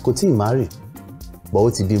kò tí ì marry bọ̀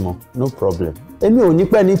ó ti bímọ no problem. Èmi ò ní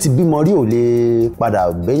pẹ́ ní ti bímọ rí ò lè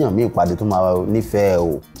padà béèyàn míì pàdé tó máa nífẹ̀ẹ́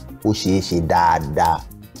o. Ó ṣeé ṣe dáadáa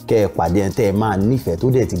kẹ́ ẹ pàdé ẹni tẹ́ ẹ máa nífẹ̀ẹ́ tó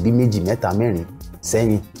dẹ̀ ti bí 2, 3, 4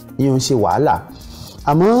 sẹ́yìn yíyan ṣe wàhálà.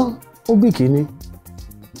 Àmọ́ ó bí kìíní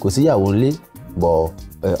kò síyàwó ńlé bọ̀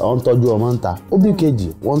ọ̀ ń tọ́jú ọmọ ń ta. Ó bí kejì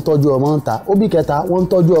wọ́n ń tọ́jú ọmọ ń ta. Ó bí kẹta wọ́n ń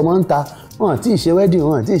tọ́jú ọmọ ń ta. Wọ́n tí ì ṣe wedding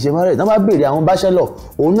wọ́n tí ì ṣe marriage. Tí wọ́n bá béèrè àwọn bachelor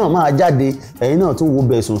òun náà máa jáde ẹ̀yin náà tún wo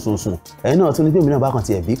bẹ̀ sùn ẹ̀yin náà tún ní pé mi náà bá kan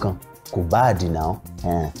ti ẹ̀bí kan kò bá àdìnà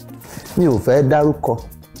mi ò fẹ́ dárúkọ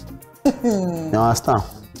you understand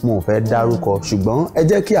mo ò fẹ́ dárúkọ ṣùgbọ́n ẹ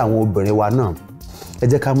jẹ́ kí àwọn obìnrin wa náà ẹ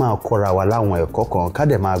jẹ́ ká máa kọ́ra wa láwọn ẹ̀kọ́ kan ká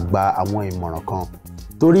dẹ̀ máa gba àwọn ìmọ̀ràn kan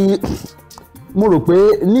torí mo rò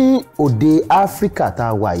pé ní òde Áfíríkà tá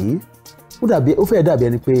a wà yìí ó fẹ́ dàbí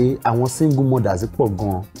ẹni pé àwọn single mothers pọ̀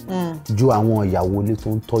gan-an ju àwọn ìyàwó ilé tó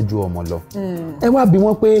ń tọ́jú ọmọ lọ. Ẹ wá bi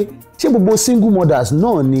wọ́n pé ṣé gbogbo single mothers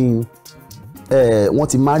náà ni wọ́n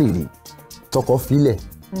ti marry rí tọkọ filẹ̀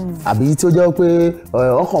àbí tí ó jẹ́ pé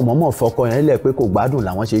ọkàn mọ́mọ́ fọkọ yẹn lẹ̀ pé kò gbádùn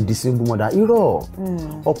làwọn ṣe di single mother irọ́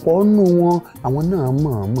ọ̀pọ̀ nínú wọn àwọn náà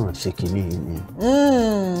mọ̀ọ́mọ̀ ṣe kìíní ni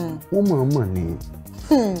wọ́n mọ̀ọ́mọ̀ ni.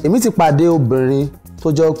 Èmi ti pàdé obìnrin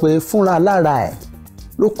tó jẹ́ pé fúnra lára ẹ̀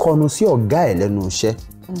ló kọnu sí ọ̀gá ẹ̀ lẹ́nu iṣẹ́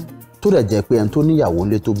tó dẹ̀ jẹ́ pé ẹni tó níyàwó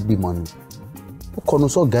lé tó bímọ ni ó kọnu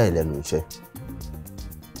sí ọ̀gá ẹ̀ lẹ́nu iṣẹ́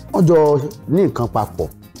wọ́n jọ ní nǹkan papọ̀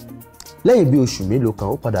lẹ́yìn bí oṣù mélòó kan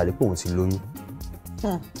ó padà rí pé òun ti lóyún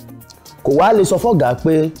kò wá lè sọ fọ́gà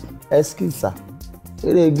pé ẹskísà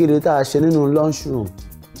eré gèrè tá a ṣe nínú lunchroom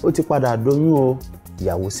ó ti padà dóyún o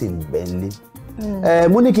ìyàwó sì ń bẹ nílé.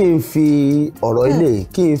 Mo ní kí n fi ọ̀rọ̀ ilé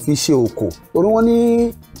kí n fi ṣe òkò torí wọ́n ní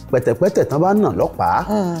pẹ̀tẹ̀pẹ̀tẹ̀ tán bá nà lọ́pàá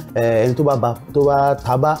ẹni tó bá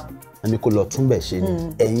tábà ẹni kò lọ túnbẹ̀ ṣe ni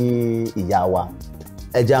ẹ̀yin ìyá wa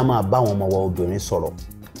ẹ jẹ́ á máa bá àwọn ọmọ wa obìnrin sọ̀rọ̀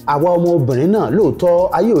àwa ọmọ obìnrin náà lóòótọ́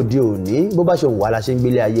ayé òde òní bó bá ṣe wà la ṣe ń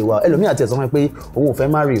gbélé ayé wa ẹlòmíì àti ẹ̀sán pé òun ò fẹ́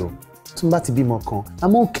marry o tí n bá ti bímọ kan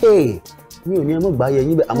àmọ́ okay mi ò ní ẹmọ́ gbà yẹ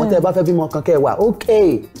yín bẹ́ẹ̀ àmọ́ tẹ́ ẹ bá fẹ́ bímọ kan kẹ́ ẹ wà okay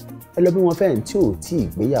ẹ lọ bí wọn fẹ́ tí ò tí ì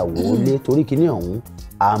gbéyàwó lé torí kíní ọ̀hún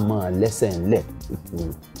àmọ́ lẹ́sẹ̀ ńlẹ̀.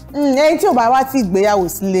 Ẹni tí ò bá wá tí ìgbéyàwó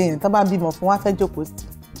sílé yẹn tó bá bímọ fún wa fẹ́ jókòó sí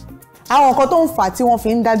àwọn nǹkan tó ń fà tí wọ́n fi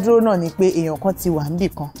ń dá dúró náà ni pé èèyàn kan ti wà níbì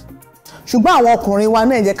kan ṣùgbọ́n àwọn ọkùnrin wa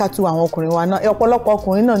náà jẹ́ ká tu àwọn ọkùnrin wa náà ọ̀pọ̀lọpọ̀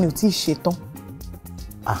ọkùnrin náà ni ò tí ì ṣetán.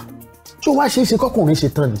 Ṣé wàá ṣe é ṣe kọkùnrin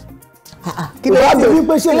ṣetán ni? Kí ló wá dé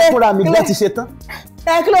wípé ṣé ìfúnra mi gbé ti ṣetán?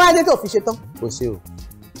 Kí ló wá dé tó fi ṣetán? Kò ṣe o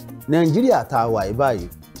Nàìjíríà tá a wà yìí báyìí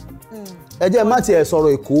ẹ jẹ́ má tiẹ̀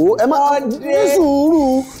sọ̀rọ̀ Èkó ẹ má ní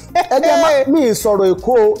sùúrù ẹ jẹ́ má mi sọ̀rọ̀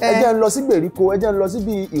Èkó ẹ jẹ́ ń lọ sí gbèríko ẹ jẹ́ ń lọ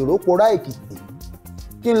síbi Ìrókòrá Èkìtì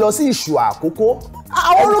kí n lọ sí Ìṣù Àkókó.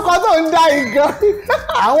 Àwọn orúkọ tó ń dá igan.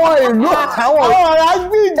 Àwọn ìlú àwọn ọ̀rọ̀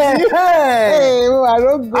agbèjì.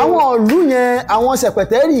 Àwọn ìlú yẹn àwọn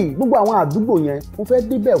sẹ̀pẹ̀tẹ́rì gbogbo àwọn àdúgbò yẹn mo fẹ́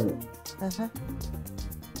débẹ̀ wò.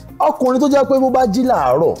 Ọkùnrin tó jẹ́ pé bó bá jí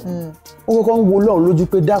làárọ̀ ó kọ́kọ́ ń wo Ọlọ́run lójú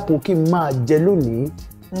pé dákun kí n máa jẹ lónìí.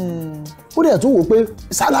 Ó dẹ̀ tún wò pé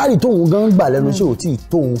sálárì tóun gan gbà lẹ́nu iṣẹ́ ò tí ì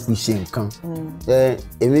tóun fi ṣe nǹkan.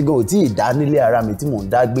 Èmi gan ò tí ì dá nílé ara mi tí mò ń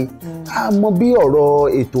dá gbé. A mọ bí ọ̀rọ̀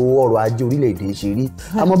ètò ọrọ̀ ajé orílẹ̀-èdè ṣe rí.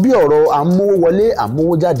 A mọ bí ọ̀rọ̀ àmówó wọlé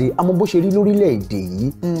àmówó jáde. A mọ bó ṣe rí lórílẹ̀-èdè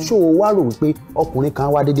yìí. Ṣó o wá rò wípé ọkùnrin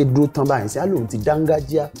kan wá déédéé dúró tán báyìí sí àlóhùn ti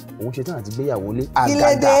dángájíá òun ṣetán àti gbéyàwó lé.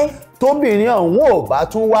 Àgàgà tóbìnrin ọ̀hún ò bá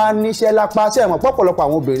tún wá níṣẹ́ lápá ṣe mọ̀ pọ̀pọ̀lọpọ̀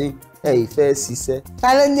àwọn obìnrin ẹ ìfẹ́ ṣiṣẹ́. ta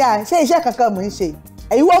ló ní à ṣé iṣẹ́ kankan mò ń ṣe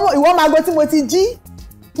ìwọ máa gbọ́ tí mo ti jí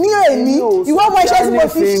ní èmi ìwọ mọ iṣẹ́ tí mo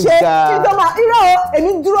fi ṣe irọ́ èmi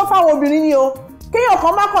dúró fáwọn obìnrin ni o kéèyàn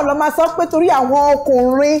kan má kàn lọ máa sọ pé torí àwọn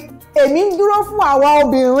ọkùnrin èmi ń dúró fún àwọn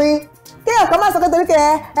obìnrin kéèyàn kan má sọ pé torí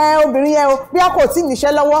obìnrin yẹn o bí a kò tí ì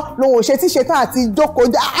níṣẹ́ lọ́wọ́ lòun ò ṣe tí ṣetán àti jókòó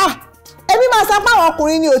èmi máa sọ pé àwọn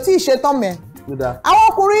ọkùnrin ni ò tí ì ṣetán mẹ́ àwọn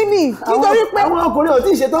ọkùnrin ni nítorí pé àwọn ọkùnrin ò tí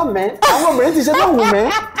ì ṣetán mẹ́ àwọn obìnrin ti ṣetán wù mẹ́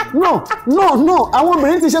no àwọn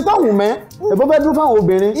obìnrin ti ṣetán wù mẹ́ èbó fẹ́ dúró fáwọn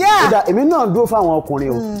obìnrin èmi náà dúró fáwọn ọkùnrin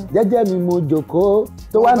o jẹ́jẹ́ mi mo jókòó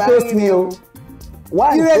tó wá ń toast mi o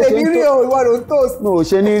ire lèmi rí o ìwọ ló ń toast. mo ò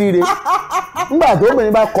ṣe ní ríre nígbà tó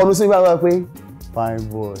obìnrin bá kọnu sí báwa pé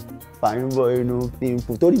fine boy inú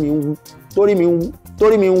pimpu torí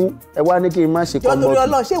mi ń wú ẹ wá ní kí n má ṣe kọ́ mọ́. jọ torí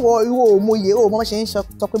Ọlọ́run ṣé ìwọ òmòye o mọ́ ṣe ń sọ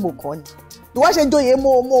pé mo kọ́ ni ìwọ ṣe joyè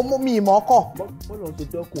mo mi ìmọ̀ ọkọ̀. bọ́lá ti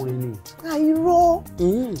dọ́kùnrin ni.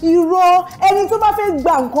 irọ́ ẹni tó bá fẹ́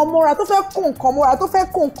gba nǹkan mọ́ra tó fẹ́ kó nǹkan mọ́ra tó fẹ́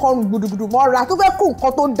kó nǹkan gbùdùgbùdù mọ́ra tó fẹ́ kó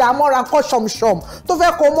nǹkan tó da mọ́ra nǹkan ṣọ̀mṣọ̀m tó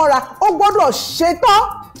fẹ́ kó mọ́ra ó gbọ́dọ̀ ṣetán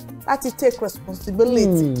láti take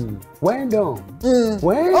responsibility. well done.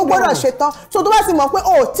 ó gbọ́dọ̀ ṣetán so tó bá sì mọ̀ pé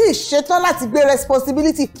o ò tí ì ṣetán láti gbé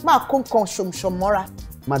responsibility máa kó nǹkan ṣọ̀mṣọ̀m mọ́ra.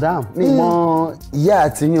 Madam ní mọ ìyá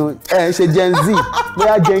àtìyàn ẹ ṣe Gen Z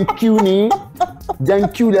bóyá Gen Q ní Gen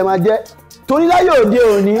Q lẹ máa jẹ torí láyé òde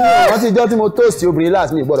òní wọn ti jọ tí mo toast obìnrin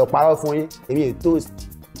láti mi gbọ́dọ̀ parọ́ fún yín èmi è toast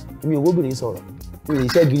èmi ò gbóbìnrin sọ̀rọ̀ èmi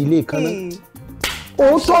ìṣẹ́giri ilé kan náà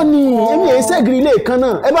òótọ́ ni èmi è ìṣẹ́giri ilé kan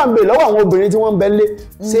náà ẹ bá ń bèèrè lọ́wọ́ àwọn obìnrin tí wọ́n ń bẹ lé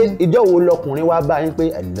ṣé ìjọ wo lọkùnrin wá bá yín pé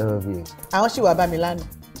I love you. àwọn sì wá bá mi lánàá.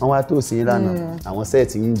 wọ́n wá toast yín lánàá àwọn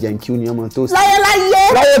sẹ́ẹ̀tì yín Gen Q ni ọmọ toast.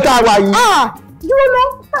 láyé tá a wà yìí. dúró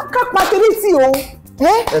náà ká pàtẹ́lí tí o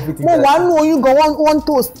mo wà nù oyún gan one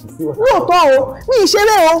toast lóòótọ́ o ní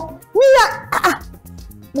ìṣeré o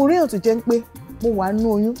mo rí èèyàn tó jẹ́ pé mo wà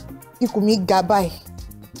nù oyún ikùn mi ga báyìí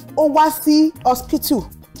ó wá sí hospital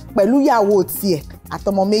pẹ̀lú ìyàwó tiẹ̀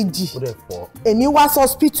àtọmọ méjì èmi wá sí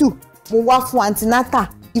hospital mo wá fún antinata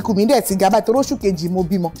ikùn mi dẹ̀ ti ga báyìí torí oṣù kejì mo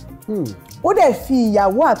bímọ ó dẹ̀ fi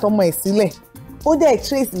ìyàwó àtọmọ ẹ̀ sílẹ̀ ó dẹ̀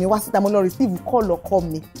trace mi wá síta mo lọ receive call ọkọ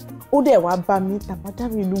mi ó dẹ̀ wá bá mi tàbádá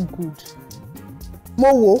mi look good mo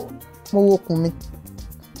wo okùn mi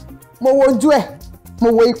mo wo ojú ẹ̀ mo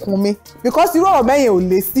wo ikùn mi because irú ọ̀rọ̀ mẹ́yìn ò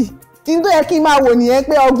lé sí ní tó yẹ kí n máa wò nìyẹn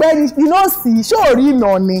pé ọ̀gbẹ́ni iná sí ṣóòrí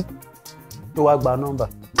ìnà ni. tó wá gba nọ́mbà.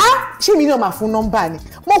 ṣé mi náà máa fún nọ́mbà ni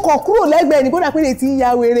mo kàn kúrò lẹ́gbẹ̀ẹ́ ni bódà pé lè ti ń ya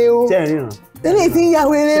wèrè o. ṣé ẹ ríran. lè ti ń ya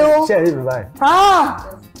wèrè o. ṣé ẹ ríran báyìí.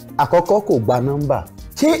 àkọ́kọ́ kò gba nọ́mbà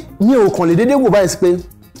ṣé mi ò kàn lè déédéé wò báyìí sí pé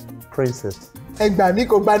princess. ẹ gbà mí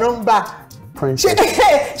kò gba nọ́mbà. princess.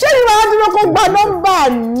 ṣé ni màá dúró kó gba nọ́mbà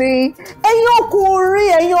ni ẹ̀yin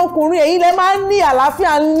ọkùnrin ẹ̀yin lẹ máa ń ní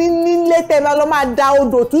àlàáfíà nílé tẹ́ máa lọ máa da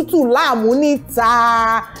odò tútù láàmú níta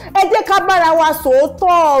ẹ jẹ́ ká bára wa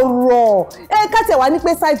sòótọ́ ọ̀rọ̀ ká tẹ̀ wá ní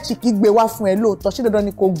pé side chick gbé wá fún ẹ lóòótọ́ ṣé dandan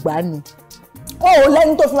ni kò gbà ni ó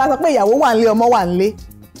lẹ́ni tó fi máa sọ pé ìyàwó wà nílé ọmọ wà nílé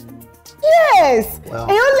yes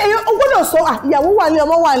èèyàn ó gbọ́dọ̀ sọ ìyàwó wà nílé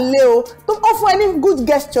ọmọ wà nílé o tó ó fún ẹ ní good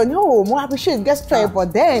gesture ni mo appreciate gesture but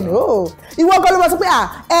then ìwọ gan ló máa sọ pé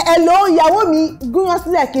hello ìyàwó mi gúnyán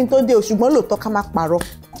sílẹ̀ kí n tó dé o ṣùgbọ́n lóòótọ́ ká má parọ́.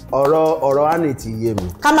 ọ̀rọ̀ àná ti yé mi.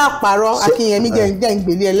 ká má parọ́ Akínyẹmí jẹ́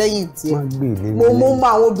ìgbèlé ẹlẹ́yìn tiẹ̀ mo mọ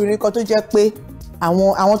àwọn obìnrin kan tó jẹ́ pé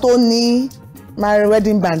àwọn tó ní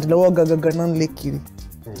wedding band lọ́wọ́ gangan náà ń lé kiri.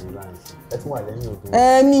 ẹ tún wà lẹ́yìn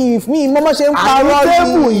òkú. mi mọ́mọ́ ṣe ń parọ́ ní.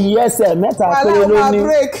 àní tébù yìí ẹsẹ̀ mẹ́ta péré ló ní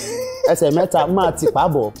ẹsẹ̀ mẹ́ta máa ti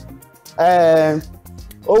pàbọ̀.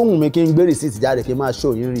 ó wù mí kí n gbé rìsíìtì jáde kí n máa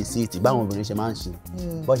show yín rìsíìtì báwọn obìnrin ṣe máa ń ṣe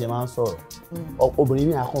bọ́ ṣe máa ń sọ̀rọ̀ obìnrin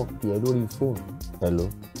mi àkàn pè é lórí fóònù. hello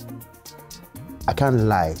I can't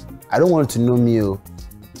lie I don't want to know me o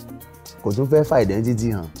kò tún fẹ́ fa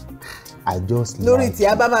identity hàn I just like. lórí tí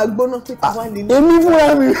a bá máa gbóná pípa wá nílé. èmi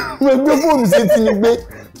fúnra mi mo gbé fóònù sí ti ní gbé.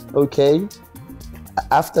 Okay,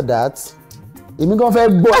 after that èmi gan fẹ́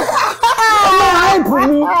gbọ́ ẹ máa hype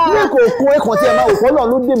mi ní kò kún ẹ̀kan tí ẹ máa òkú ọlọ́run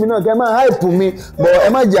ló dé mi náà kẹ́ ẹ máa hype mi bọ̀ ẹ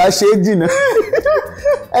má jẹ́ àṣẹ jìnnà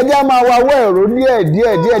ẹ jẹ́ á máa wá wọ́ ẹ̀rọ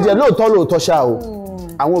díẹ̀ lóòótọ́ ṣá o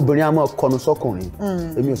àwọn obìnrin á máa kọnu sọ́kùnrin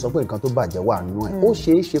èmi ò sọ pé nǹkan tó bàjẹ́ wà nínú ẹ̀ ó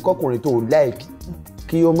ṣeé ṣe kọ́kùnrin tó like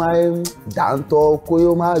kí ó máa dáńtọ́ kó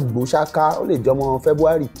ó máa gbó ṣáká ó lè jọmọ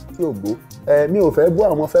February tí ò gbó mi ò fẹ́ bú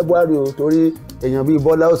àwọn February o torí èèyàn bíi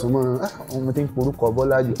Bọ́lá ò sún mọ́ ọmọ tí ń porúkọ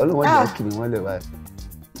Bọ́lá jù ọlọ́wọ́n jẹ́ kiri wọ́n lẹ̀ báyìí.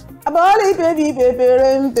 àbọ̀wọ́lé bèbí bèbèrè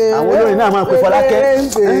ń tè. àwọn olórin náà máa pe Fọlákẹ́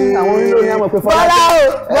àwọn olórin náà máa pe Fọlákẹ́.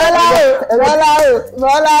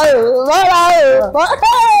 Bọ́lá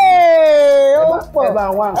o. ẹ bá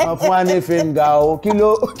wá nǹkan fún wa ní fíńgà o kí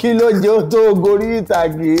ló jẹ́ ó tó gorí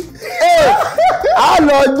ìtàgé á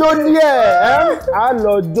lọ jó díẹ̀ á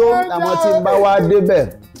lọ jó àwọn tí ń bá wá débẹ̀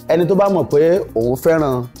ẹni tó bá mọ̀ pé òun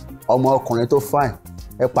fẹ́ràn ọmọ ọkùnrin tó fine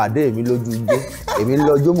ẹ pàdé mi lójú ijó èmi ń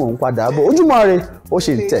lọ́jọ́ mò ń padà bọ̀ Ojúmọ́ Ire ó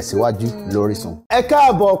sì ń tẹ̀síwájú l'Orísun. ẹ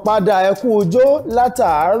káàbọ̀ padà ẹ kú ijó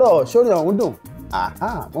látàárọ̀ sórí ọ̀hún dùn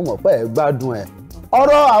mo mọ̀ pé ẹ gbádùn ẹ̀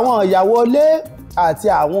ọ̀rọ̀ àwọn ìyàwó ilé àti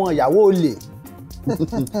àwọn ìyàwó olè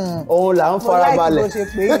òun là ń farabalẹ̀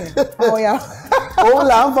òun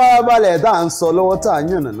là ń farabalẹ̀ tá à ń sọ lọ́wọ́ tá à ń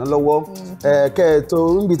yànnàná lọ́wọ́ kẹ́ ẹ tó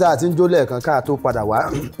níbi tá a ti ń jó lẹ́ẹ̀kan ká tó padà wá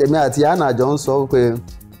èmi àti Hannah jọ ń sọ pé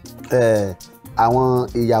àwọn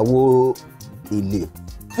ìyàwó ilé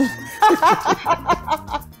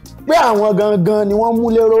pé àwọn gangan ni wọ́n mú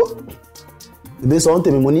lérò ìbí sọ ń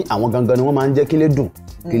tèmi mo ní àwọn gangan ni wọ́n máa ń jẹ́ kílé dùn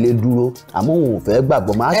kílé dúró àmọ́ òun ò fẹ́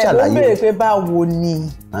gbàgbọ́ máa ṣàlàyé ẹ̀ ló bèèrè pé báwo ni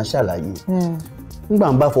máa ṣàlàyé nígbà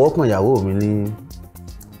ń bá fọwọ́ kan ìyàwó mi ní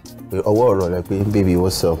ọwọ́ ọ̀rọ̀ rẹ pé baby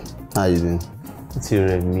what's up how you doing ti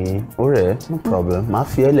rẹ̀ mí ó rẹ̀ no problem máa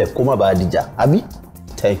fi ẹlẹ̀ kó má bàa dìjà àbí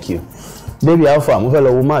thank you baby alpha mo fẹ́ lọ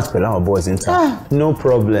wo match pẹ̀lú àwọn boys níta no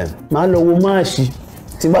problem máa lọ wo match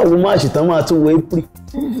tí bá wo match tán máa tún wo april.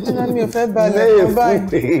 ẹ̀rọ mi ò fẹ́ balẹ̀ fún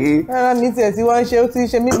báyìí ẹ̀rọ mi tiẹ̀ tí wọ́n ń ṣe ó ti ń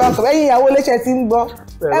ṣe mí bákan ẹ̀yin ìyàwó iléeṣẹ́ ti ń gbọ́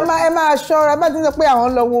ẹ máa ṣọ́ra bá ti ń sọ pé àwọn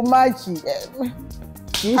lọ wo match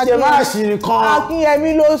kì í ṣe máàṣì nìkan Akínyẹmí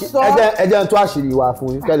ló sọ ẹ jẹ́ n tó àṣírí wa fún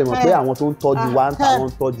yín kẹ́lẹ̀ mọ̀ pé àwọn tó ń tọ́jú wa ń ta àwọn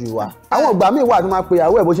ń tọ́jú wa àwọn ìgbà míì wà tó máa pe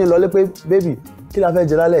ìyàwó ẹ̀ bó ṣe ń lọlé pé baby kí la fẹ́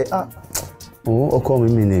jẹ lálẹ́ ọkọ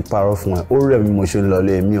mi ní parọ́ fún ẹ ó rẹ̀ mi mo ṣe ń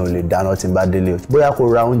lọlé mi ò lè dáná tí n bá délé bóyá kó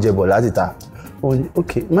ra oúnjẹ bọ̀ láti ta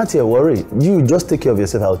ok má tiẹ̀ worry you just take care of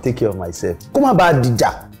yourself I will take care of myself kó má bàa dìjà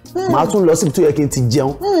màá tún lọ síbi tó yẹ kí n ti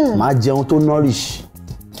jẹun màá jẹun tó nourish.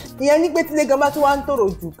 ìyẹn ní pé tílé gan bá tún wá ń tòrò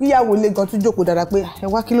jù kíyàwó ilé gan tún jókòó dára pé ẹ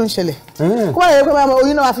wá kí ló ń ṣẹlẹ̀ kó má yẹ pé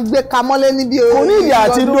oyún náà máa fi gbé ka mọ́lé níbi orí kò ní ìdí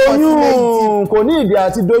àti doyún kò ní ìdí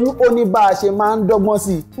àti doyún ó ní bá a ṣe máa ń dọ́gbọ́n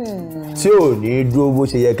sí i tí ò ní dúró bó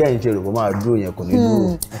ṣe yẹ kẹ́yìn ṣe rò kó máa dúró yẹn kò ní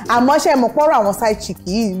dúró. àmọ́ ṣe mọ̀ pọ́rọ̀ àwọn side chick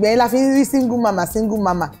yìí ìgbẹ́yìn la fi ń rí single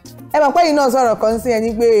mama ẹ mọ̀ pé yìí náà sọ̀rọ̀ kan sí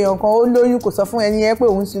ẹni pé èèyàn kan ó lóyún kò sọ fún ẹni yẹn pé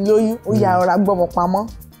òun ti lóyún ó ya ọ̀rá gbọ́mọ pamọ́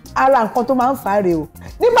ara nǹkan tó máa ń fà á rè o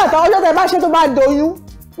nígbà táwọn ọjọ́ tẹ bá ṣe tó bá doyún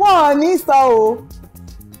wọn ò ní sọ o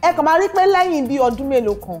ẹ kàn máa rí pé lẹ́yìn bíi ọdún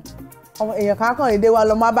mélòó kan èèyàn kan kàn èdè wa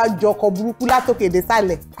lọ máa bá jọ ọkọ̀ burúkú látòkè dé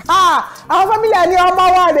sàlẹ̀ àwọn fámílì ẹni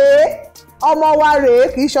ọmọ wa rèé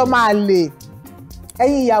kì í ṣe ọmọ àlè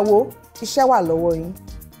ẹ̀yin ìyàwó iṣẹ́ wà lọ́wọ́ yín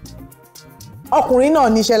ọkùnrin náà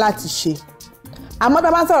níṣẹ́ láti ṣe àmọ́ tá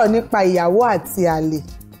a bá sọ̀rọ̀ nípa ìyàwó àti àlè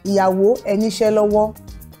ìyàwó ẹ níṣẹ́ lọ́wọ́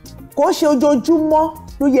kò ṣe ojoojúmọ́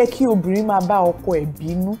ló yẹ kí obìnrin máa bá ọkọ ẹ̀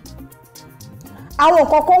bínú àwọn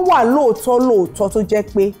nǹkan kan wà lóòótọ́ tó jẹ́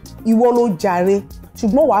pé ìwọ ló jàre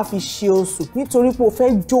ṣùgbọ́n wàá fi ṣe oṣù nítorí pé o fẹ́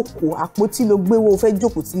jókòó àpótí ló gbé wo o fẹ́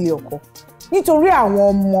jókòó sílé ọkọ nítorí àwọn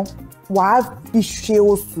ọmọ wàá fi ṣe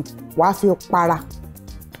oṣù wàá fi para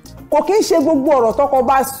kò kí ń ṣe gbogbo ọ̀rọ̀ tọ́kọ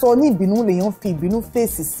bá sọ ní ìbínú lèèyàn fi ìbínú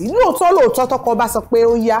fèsì sí lóòótọ́ tọ́kọ bá sọ pé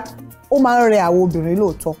ó yá ó máa ń rẹ àwọn obìnrin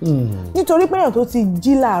lóòótọ́ nítorí pé èèyàn tó ti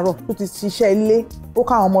jí láàárọ̀ tó ti ṣiṣẹ́ ilé ó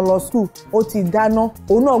ká àwọn ọmọ lọ skul ó ti dáná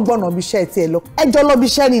òun náà gbọ̀nà bí iṣẹ́ tiẹ̀ lọ ẹjọ́ lọ bí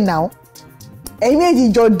iṣẹ́ ni nà ó ẹ̀yin méjì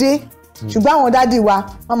jọ dé ṣùgbọ́n àwọn dádì wa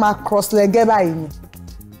wọ́n máa cross lẹ́gẹ́ báyìí ni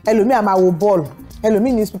ẹlòmíì á máa wo bọ́ọ̀lù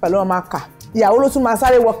ẹlòmíì newspaper ló máa kà ìyàwó ló tún máa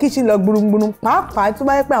sáré wọ kíchìn lọ gbùrùngbùrùn pàápàá tó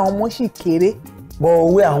bá yẹ pé àwọn ọmọ sì kéré. bọ̀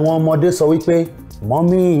òwe àwọn ọmọdé sọ wípé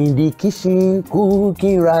mommy in the kitchen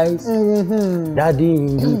cooking rice daddy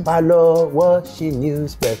in the parlour watching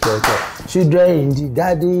newspaper children in the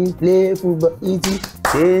garden play football eating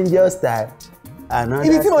change your style.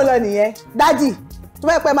 ibi tí mo lọ nìyẹn dádì tó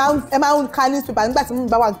bá yẹ pé ẹ máa ń ka newspaper nígbà tí mo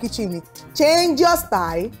bá wà ní kitchen ni change your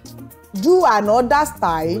style do another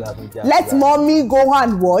style let mommy go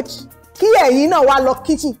and watch kí ẹ̀yin náà wá lọ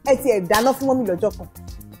kitchen ẹ ti ẹ̀ dáná fún mommy lọ́jọ́ kan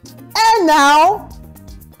ẹ now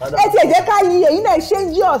ẹ ti ẹ̀ jẹ́ ká yí ẹ̀yin náà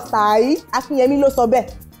change your style Akínyẹmí ló sọ bẹ́ẹ̀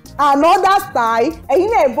another style ẹ̀yin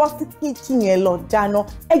náà bọ́ sí kitchen yẹn lọ dáná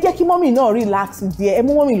ẹ jẹ́ kí mommy náà relax díẹ̀ ẹ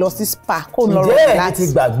mú mommy lọ sí spa kó lọ relax. ǹjẹ́ ẹ ti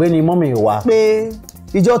gbàgbé ni mommy wa pé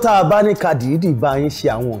ìjọ tá a bá ní kàdìídì bá yín ṣe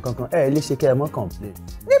àwọn nǹkan kan ẹ lè ṣe kẹ́ ẹ mọ́ complain.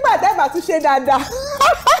 nígbà tẹ́ bá tún ṣe dáadáa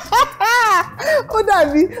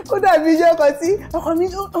ó dàbí iṣẹ́ kan tí ọkọ mi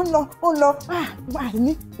ó lọ wà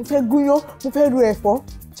ní mo fẹ́ gúnyán mo fẹ́ ru ẹ̀fọ́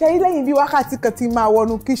ṣe lẹ́yìn bí wákàtí kan tí máa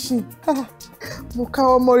wọnú kíṣìn mo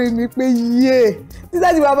káwọ́ mọ́rí mi pé yéé títí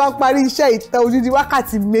tí wọ́n bá parí iṣẹ́ ìtàn odidi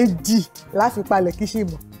wákàtí méjì láfi palẹ̀ kíṣìn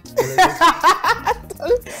mọ́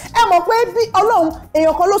ẹ mọ̀ pé bí ọlọ́run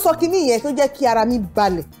èèyàn kan ló sọ kinní yẹn tó jẹ́ kí ara mi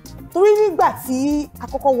balẹ̀ torí nígbà tí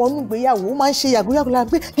àkọ́kọ́ wọnú ìgbéyàwó ó máa ń ṣe yàgòyàgò lára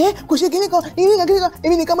pé kò ṣe kinní kan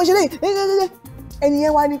èmi nìkan mo ṣe lẹ́yìn ẹni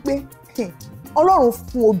yẹn wá ní pé Ọlọ́run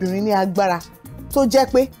fún obìnrin ní agbára tó jẹ́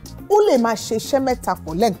pé ó lè máa ṣe iṣẹ́ mẹ́ta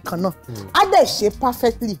pọ̀ lẹ́ẹ̀kan náà á dẹ̀ ṣe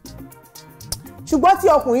perfectly ṣùgbọ́n tí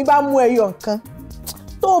ọkùnrin bá mú ẹyọ nǹkan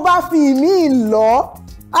tó o bá fi ìmíì lọ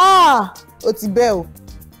ó ti bẹ́ẹ̀ o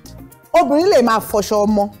obìnrin lè máa fọṣọ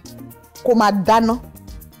ọmọ kó máa dáná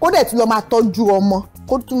kó dẹ̀ tún lọ máa tọ́jú ọmọ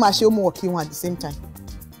kó tún máa ṣe homework wọn at the same time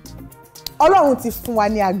Ọlọ́run ti fún wa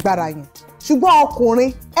ní agbára yẹn ṣùgbọ́n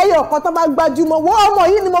ọkùnrin ẹyọ kan tó bá gbájúmọ́ wọ́n ọmọ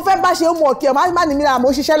yìí ni mo fẹ́ bá ṣe homework ẹ̀ má ní mìíràn mo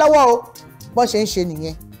ṣiṣẹ́ lọ́wọ́ o bó ṣe ń ṣe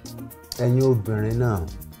nìyẹn. ẹ̀yin obìnrin náà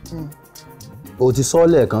o ti sọ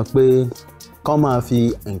lẹ́ẹ̀kan pé kọ́ máa fi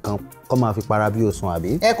nǹkan kọ́ máa fi para bí òsùn àbí.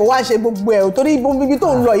 ẹ kò wá ṣe gbogbo ẹ o torí ibi tó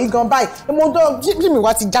ń lọ yìí gan báyìí mo tó jíjìmí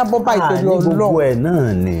wá ti jábọ́ báyìí pẹ̀lú Ọlọ́run. ní gbogbo ẹ̀ náà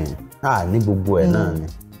ni ní gbogbo ẹ̀ náà ni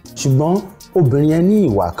ṣùgbọ́n obìnrin yẹn ní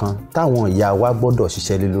ìwà kan táwọn ìyá wa gbọ́dọ̀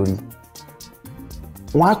ṣiṣẹ́ lé lórí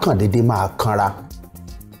wọ́n á kàn déédéé máa kanra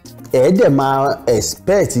ẹ̀ẹ́dẹ̀ máa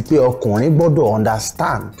expect pé ọkùnrin gbọ́dọ̀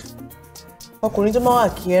understand. ọkùnrin tó bá wà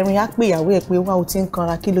kí ẹrin á pè ìyàwó ẹ̀ pé wá o ti ń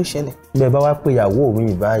kanra kí ló ṣẹlẹ̀. bẹ́ẹ̀ bá wá pé ìyàwó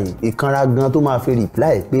mi báyìí ìkanra gan tó máa fi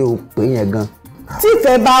reply pé o pè yẹn gan. tí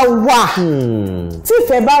ìfẹ́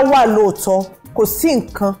bá wà lóòótọ́ kò sí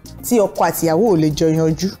nǹkan tí ọkọ àtìyàwó ò lè jọ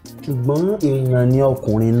yanjú. ṣùgbọ́n èèyàn ni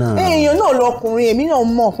ọkùnrin náà. èèyàn náà lọkùnrin èmi náà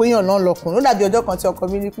mọ̀ pé èèyàn náà lọkùnrin ó dàbí ọjọ́ kan tí ọkọ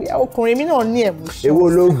mi ní pé ọkùnrin èmi náà ní ẹ̀mú ṣe. èwo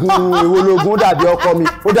lógún ó dàbí ọkọ mi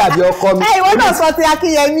ó dàbí ọkọ mi. ìwọ náà sọ ti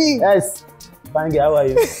Akínyẹmí. yes Bangi, how are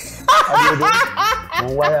you? mo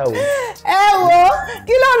ń wáyà o. ẹ wo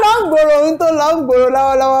kí ló lọ ń gbòòrò ohun tó lọ ń gbòòrò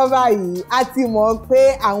lọ́wọ́lọ́wọ́ báyìí a ti mọ̀ pé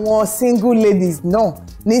àwọn single ladies náà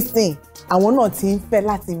nísìn àwọn náà ti ń fẹ́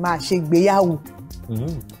láti máa ṣe ìgbéyàwó.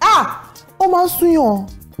 ó máa ń súnyàn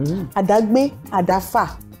àdágbé àdáfà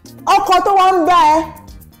ọkọ tó wá ń bá ẹ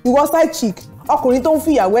ìwọ side chick ọkùnrin tó ń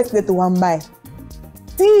fi ìyàwó ẹ̀ sílẹ̀ tó wá ń bá ẹ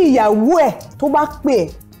tí ìyàwó ẹ̀ tó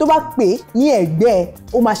bá pè ní ẹ̀gbẹ́ ẹ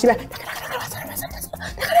ó máa ṣe bẹ́ẹ̀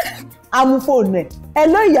amúfóònù ẹ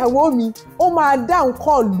lọ ìyàwó mi ó máa dáhùn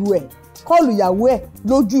kọ́ọ̀lù ìyàwó ẹ̀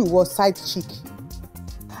lójú ìwọ side chick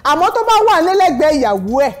àmọ́ tó bá wà nílẹ̀gbẹ́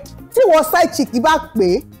ìyàwó ẹ̀ tí ìwọ side chick bá pè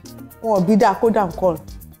é wọn ò bí dáa kó dáhùn kọ́ọ̀lù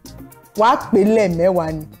wàá pè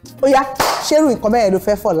lẹ́ẹ̀mẹ́wàá ni ó yá ṣérù nǹkan bẹ́ẹ̀ ló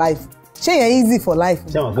fẹ́ for life ṣé yẹn easy for life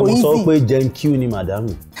ni kò easy. ṣé wọn kò sọ pé gen q ni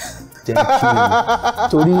màdámù gen q ni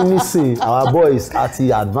torí nísìn our boys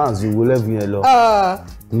àti advance ju wo level yẹn lọ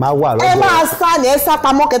máa wà lọ́dọ̀ ẹ máa sá ni ẹ sá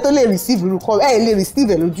pamọ́ kẹ́ tó lè receive irúkọ ẹ lè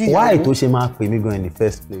receive ẹ lójú ìyàwó. why tó ṣe máa pè mí gan in the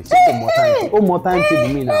first place ṣé kò mọ time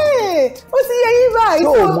table mi náà. ó ti yẹ yín báyìí.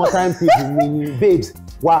 yóò mọ time table mi ni babes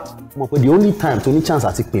wá mọ̀ pé the only time tó ní chance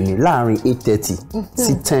àti pè mí láàrin 8:30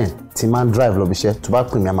 sí 10 tí máa ń drive lọ bí iṣẹ́ tó bá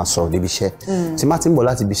pè mí a máa sọ̀rọ̀ débi iṣẹ́ tí máa ti ń bọ̀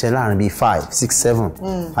láti ibi iṣẹ́ láàrin bíi 5 6 7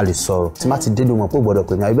 a lè sọ̀rọ̀ tí máa ti dé ló mọ̀ pé ó gbọ́dọ̀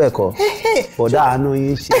pè mí àbí bẹ́ẹ̀ kọ́ bọ̀dá àánú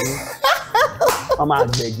yín ṣe ní ọmọ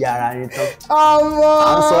àgbẹ̀jẹ̀ ara yín tán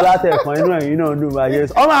à ń sọ látẹ̀kan inú ẹ̀yìn náà dùn bá yẹ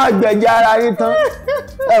ọmọ àgbẹ̀jẹ̀ ara yín tán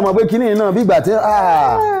ẹ mọ̀ pé kíní náà bí ìgbà tí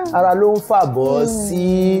ara ló ń fàbọ̀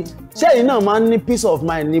sí ṣé ẹ̀yin náà máa ń ní peace of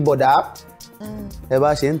mind ní bọ̀dá ẹ bá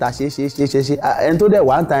ṣe ń ta ṣe ẹni tó dẹ̀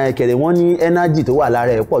wá ń ta yẹn kẹ̀rẹ̀ wọ́n ní energy tó wà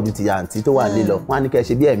lára ẹ̀ pọ̀ ju ti àǹtí tó wà lé lọ wọ́n á ní kẹ́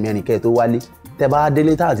ṣe bí ẹ̀mẹ́rin kẹ́ tó wálé tẹ́ bá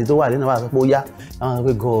délé táàtì tó wà lé náà wà sọ pé ó yá àwọn sọ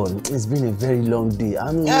pé God it's been a very long day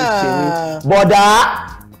àánú yín ṣe mí bọ̀dá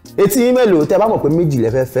etí yín mélòó tẹ́ bá mọ̀ pé méjì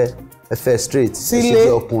lẹ́fẹ́ ẹ fẹ́ straight ẹ ṣe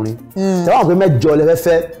bí ọkùnrin tẹ́ bá mọ̀ pé mẹ́jọ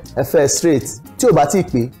lẹ́fẹ́ ẹ fẹ́ straight tí ò bá tí ì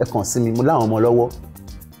pé ẹ kàn sí mi mo láwọn ọmọ lọ́wọ́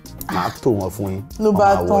màá tó wọn fún yín ló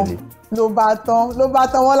bá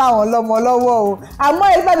tán wọ́n láwọn lọ́mọ lọ́wọ́ o àmọ́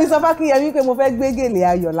ẹgbẹ́ mi sọ f'Ákínyẹmí pé mo fẹ́ gbé gèlè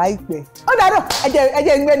ayọ̀ láìpẹ́ ó dáná ẹ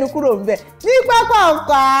jẹ́ ń gbẹ́nu kúrò ńbẹ̀ ní pápá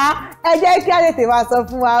ẹ jẹ́ kí á tètè máa sọ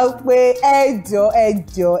fún wa pé ẹ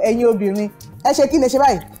jọ̀ọ́ ẹ̀yin obìnrin ẹ ṣe kí ni ṣe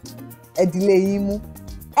báyìí ẹ dìlé yín mú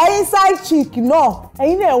ẹ̀yin side chick náà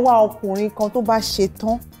ẹ̀yin náà wá ọkùnrin kan tó bá ṣe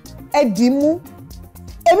tán ẹ dì í mú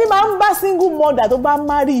èmi máa ń bá single mother tó bá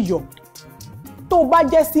marry yọ̀ tó bá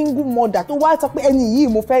jẹ́ single mother tó wá sọ pé ẹni yìí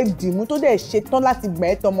mo fẹ́ dìmú tó dẹ̀ ṣe tán láti gbà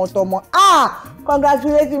ẹ́ tọmọtọmọ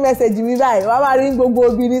congratulatory message mi báyìí wàá máa rí gbogbo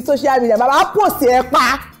obìnrin social media máa post ẹ pa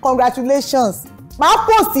congratulations máa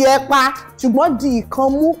post ẹ pa ṣùgbọ́n di ìkan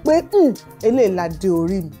mú pé eléyìí la dé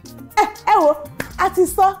orí mi ẹ wo a ti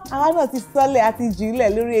sọ àwa náà ti sọlẹ̀ àti jùlẹ̀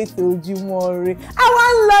lórí ètò Ojúmọ́ Ire àwa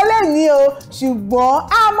ń lọ lẹ́ni o ṣùgbọ́n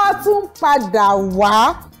a máa tún padà wá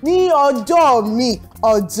ní ọjọ́ mi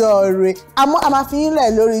ọjọ́ Ire àmọ́ a máa fi yín lẹ̀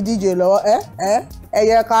lórí DJ lọ́wọ́ ẹ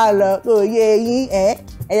yẹ ká lọ kó yé yín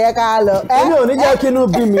ẹ yẹ ká lọ. èmi ò ní jẹ́ kí inú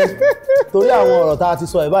bí mi torí àwọn ọ̀rọ̀ tá a ti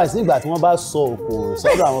sọ ẹ̀ báyìí sí ìgbà tí wọ́n bá sọ òkò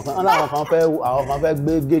sọ́dọ̀ àwọn kan fẹ́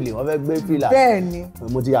gbé gèlè wọ́n fẹ́ gbé fìlà. Bẹ́ẹ̀ni.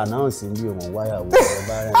 mo ti announce bí òun wáyàwó ẹ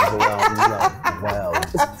bá rẹ̀ ń bọ́ wáyàwó.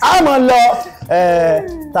 a mọ̀ lọ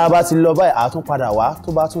tá a bá ti lọ báyìí a tún padà wá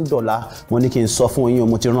tó bá tún dọ̀la mo ní kí n sọ fún yín o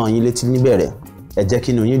mo ti rán yín létí níbẹ̀rẹ̀ ẹ jẹ́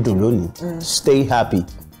kí inú yín dùn lónìí stay happy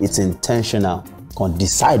it's intentional kan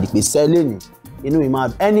decide pé sẹ́lẹ̀ ni inú mi máa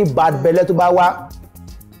any bad belle tó bá wá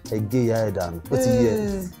ẹ gé ìyá ẹ̀ dànù ó ti yẹ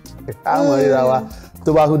àwọn ríra wa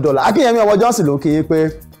tó bá tún dọ̀la Akínyẹmí ọmọ Johnson ló ń kí yín pé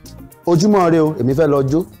Ojúmọ́ Ire o èmi fẹ́ lọ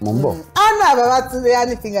jó mò ń bọ̀. Anna Babatunde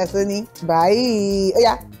honey fingers oni bye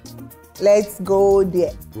oya let's go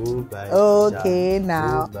there. Goodbye, okay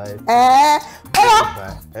now. Goodbye,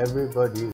 everybody.